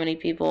surprised how many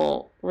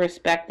people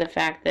respect the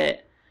fact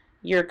that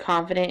you're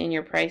confident in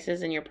your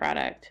prices and your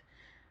product.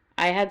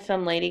 I had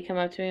some lady come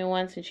up to me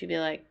once and she'd be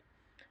like,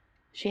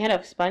 she had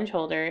a sponge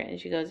holder and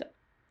she goes,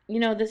 you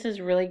know, this is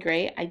really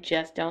great. I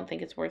just don't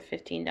think it's worth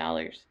 $15.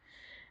 And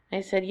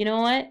I said, you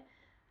know what?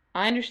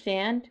 I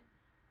understand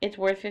it's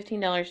worth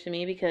 $15 to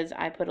me because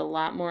I put a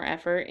lot more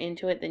effort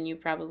into it than you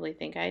probably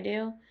think I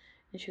do.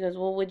 And she goes,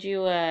 well, would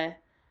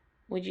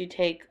you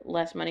take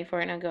less money for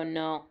it? And I go,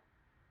 no,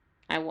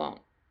 I won't.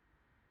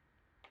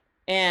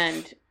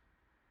 And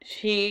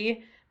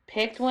she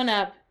picked one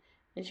up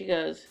and she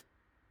goes,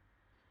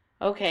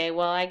 okay,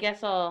 well, I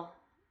guess I'll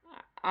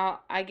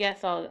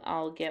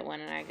get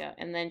one. And I go,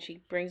 and then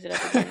she brings it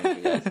up again and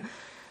she goes,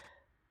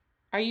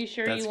 are you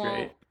sure That's you won't?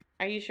 great.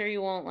 Are you sure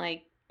you won't,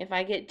 like, if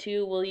I get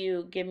two, will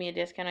you give me a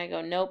discount? I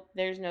go, nope,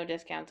 there's no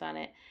discounts on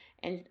it.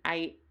 And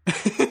I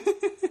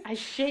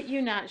shit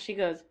you not. She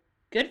goes,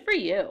 good for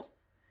you.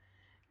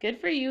 Good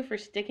for you for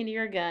sticking to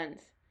your guns.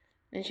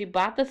 And she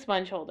bought the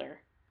sponge holder.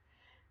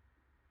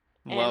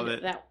 Love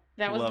And it.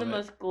 That was Love the it.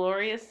 most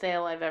glorious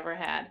sale I've ever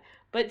had.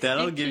 But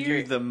That'll stick to give your,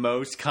 you the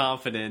most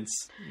confidence,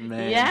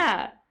 man.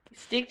 yeah,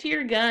 stick to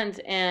your guns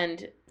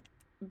and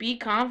be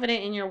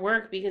confident in your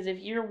work, because if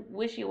you're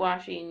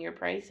wishy-washy in your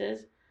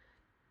prices,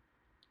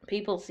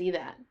 people see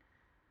that.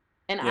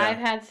 And I've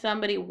had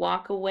somebody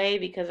walk away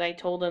because I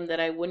told them that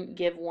I wouldn't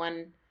give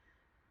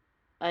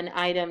an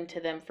item to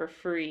them for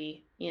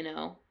free,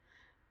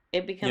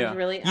 It becomes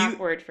really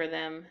awkward for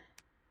them.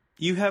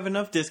 You have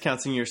enough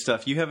discounts in your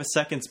stuff. You have a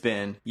seconds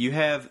bin. You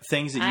have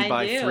things that you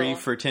buy 3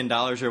 for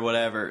 $10 or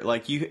whatever.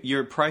 Like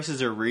your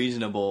prices are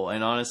reasonable,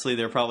 and honestly,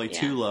 they're probably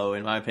too low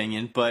in my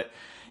opinion. But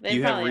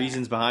you have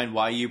reasons behind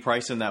why you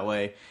price them that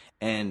way,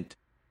 and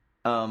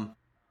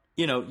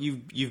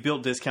you've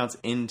built discounts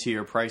into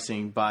your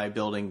pricing by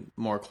building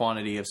more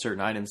quantity of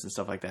certain items and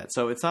stuff like that.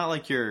 So it's not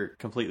like you're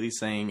completely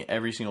saying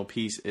every single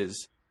piece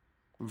is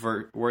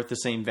worth the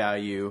same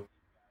value.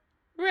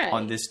 Right.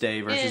 On this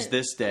day versus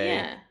this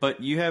day.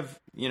 But you have,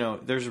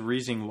 there's a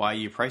reason why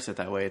you price it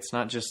that way. It's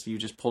not just you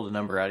just pulled a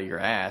number out of your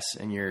ass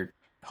and you're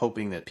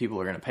hoping that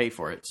people are going to pay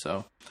for it.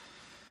 So,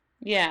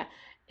 yeah.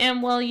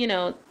 And well,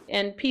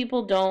 and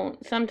people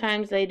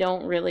sometimes they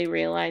don't really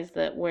realize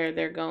that where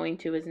they're going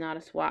to is not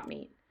a swap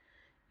meet.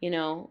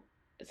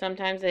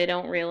 Sometimes they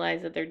don't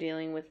realize that they're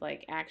dealing with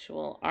like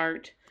actual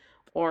art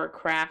or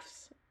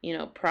crafts,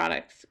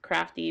 products,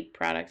 crafty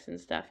products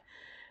and stuff.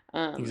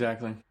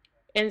 Exactly.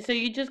 And so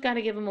you just got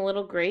to give them a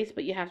little grace,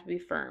 but you have to be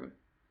firm.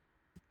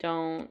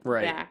 Don't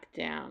back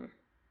down.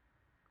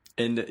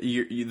 And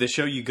the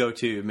show you go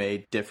to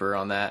may differ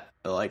on that.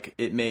 Like,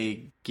 it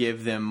may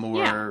give them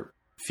more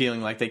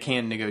feeling like they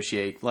can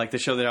negotiate. Like the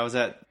show that I was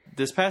at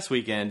this past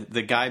weekend,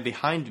 the guy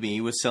behind me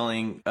was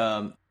selling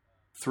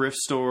thrift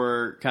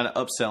store kind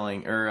of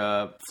upselling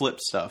or flip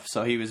stuff.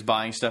 So he was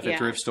buying stuff at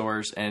thrift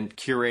stores and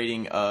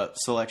curating a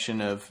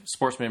selection of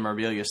sports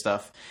memorabilia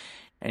stuff.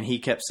 And he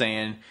kept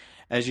saying,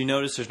 as you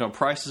notice, there's no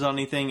prices on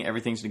anything.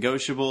 Everything's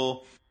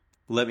negotiable.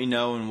 Let me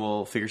know and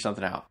we'll figure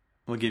something out.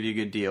 We'll give you a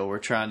good deal. We're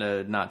trying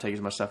to not take as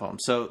much stuff home.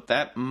 So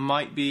that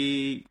might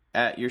be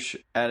at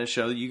at a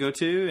show that you go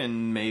to,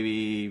 and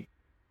maybe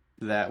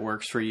that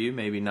works for you,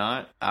 maybe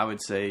not. I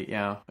would say,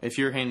 if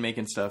you're hand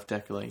making stuff,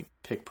 definitely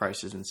pick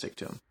prices and stick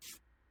to them.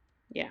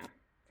 Yeah,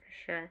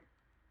 for sure.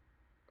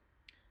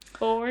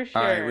 For sure.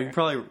 All right, we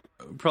can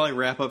probably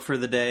wrap up for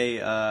the day.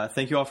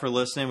 Thank you all for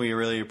listening. We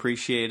really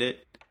appreciate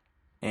it.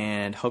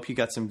 And hope you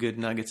got some good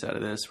nuggets out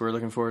of this. We're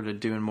looking forward to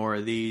doing more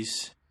of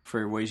these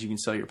for ways you can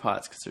sell your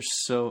pots, because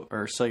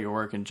sell your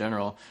work in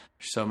general.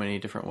 There's so many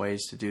different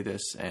ways to do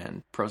this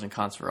and pros and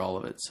cons for all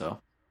of it. So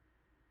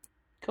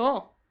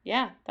cool.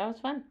 Yeah, that was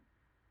fun.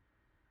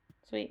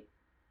 Sweet.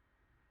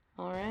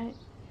 All right.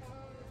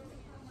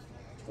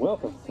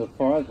 Welcome to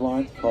Five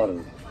Lines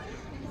Pottery,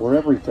 where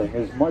everything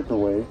is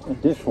microwave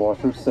and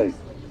dishwasher safe.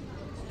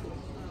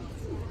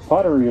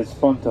 Pottery is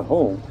fun to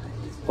hold,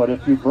 but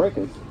if you break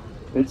it,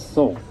 it's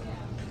sold.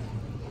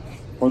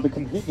 For the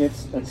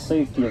convenience and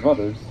safety of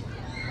others,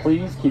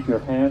 please keep your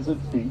hands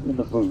and feet in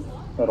the booth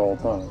at all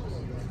times.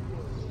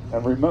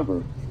 And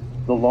remember,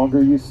 the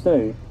longer you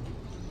stay,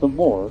 the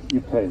more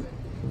you pay.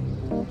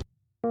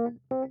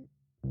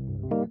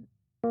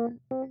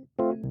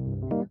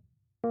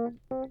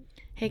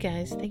 Hey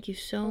guys, thank you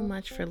so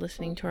much for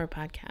listening to our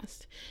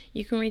podcast.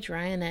 You can reach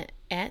Ryan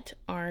at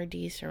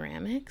RD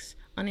Ceramics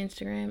on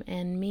Instagram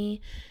and me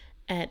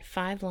at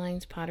Five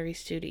Lines Pottery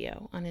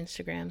Studio on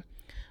Instagram.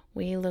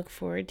 We look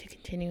forward to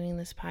continuing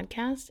this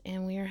podcast,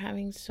 and we are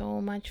having so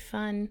much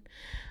fun.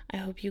 I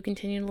hope you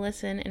continue to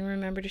listen and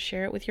remember to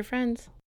share it with your friends.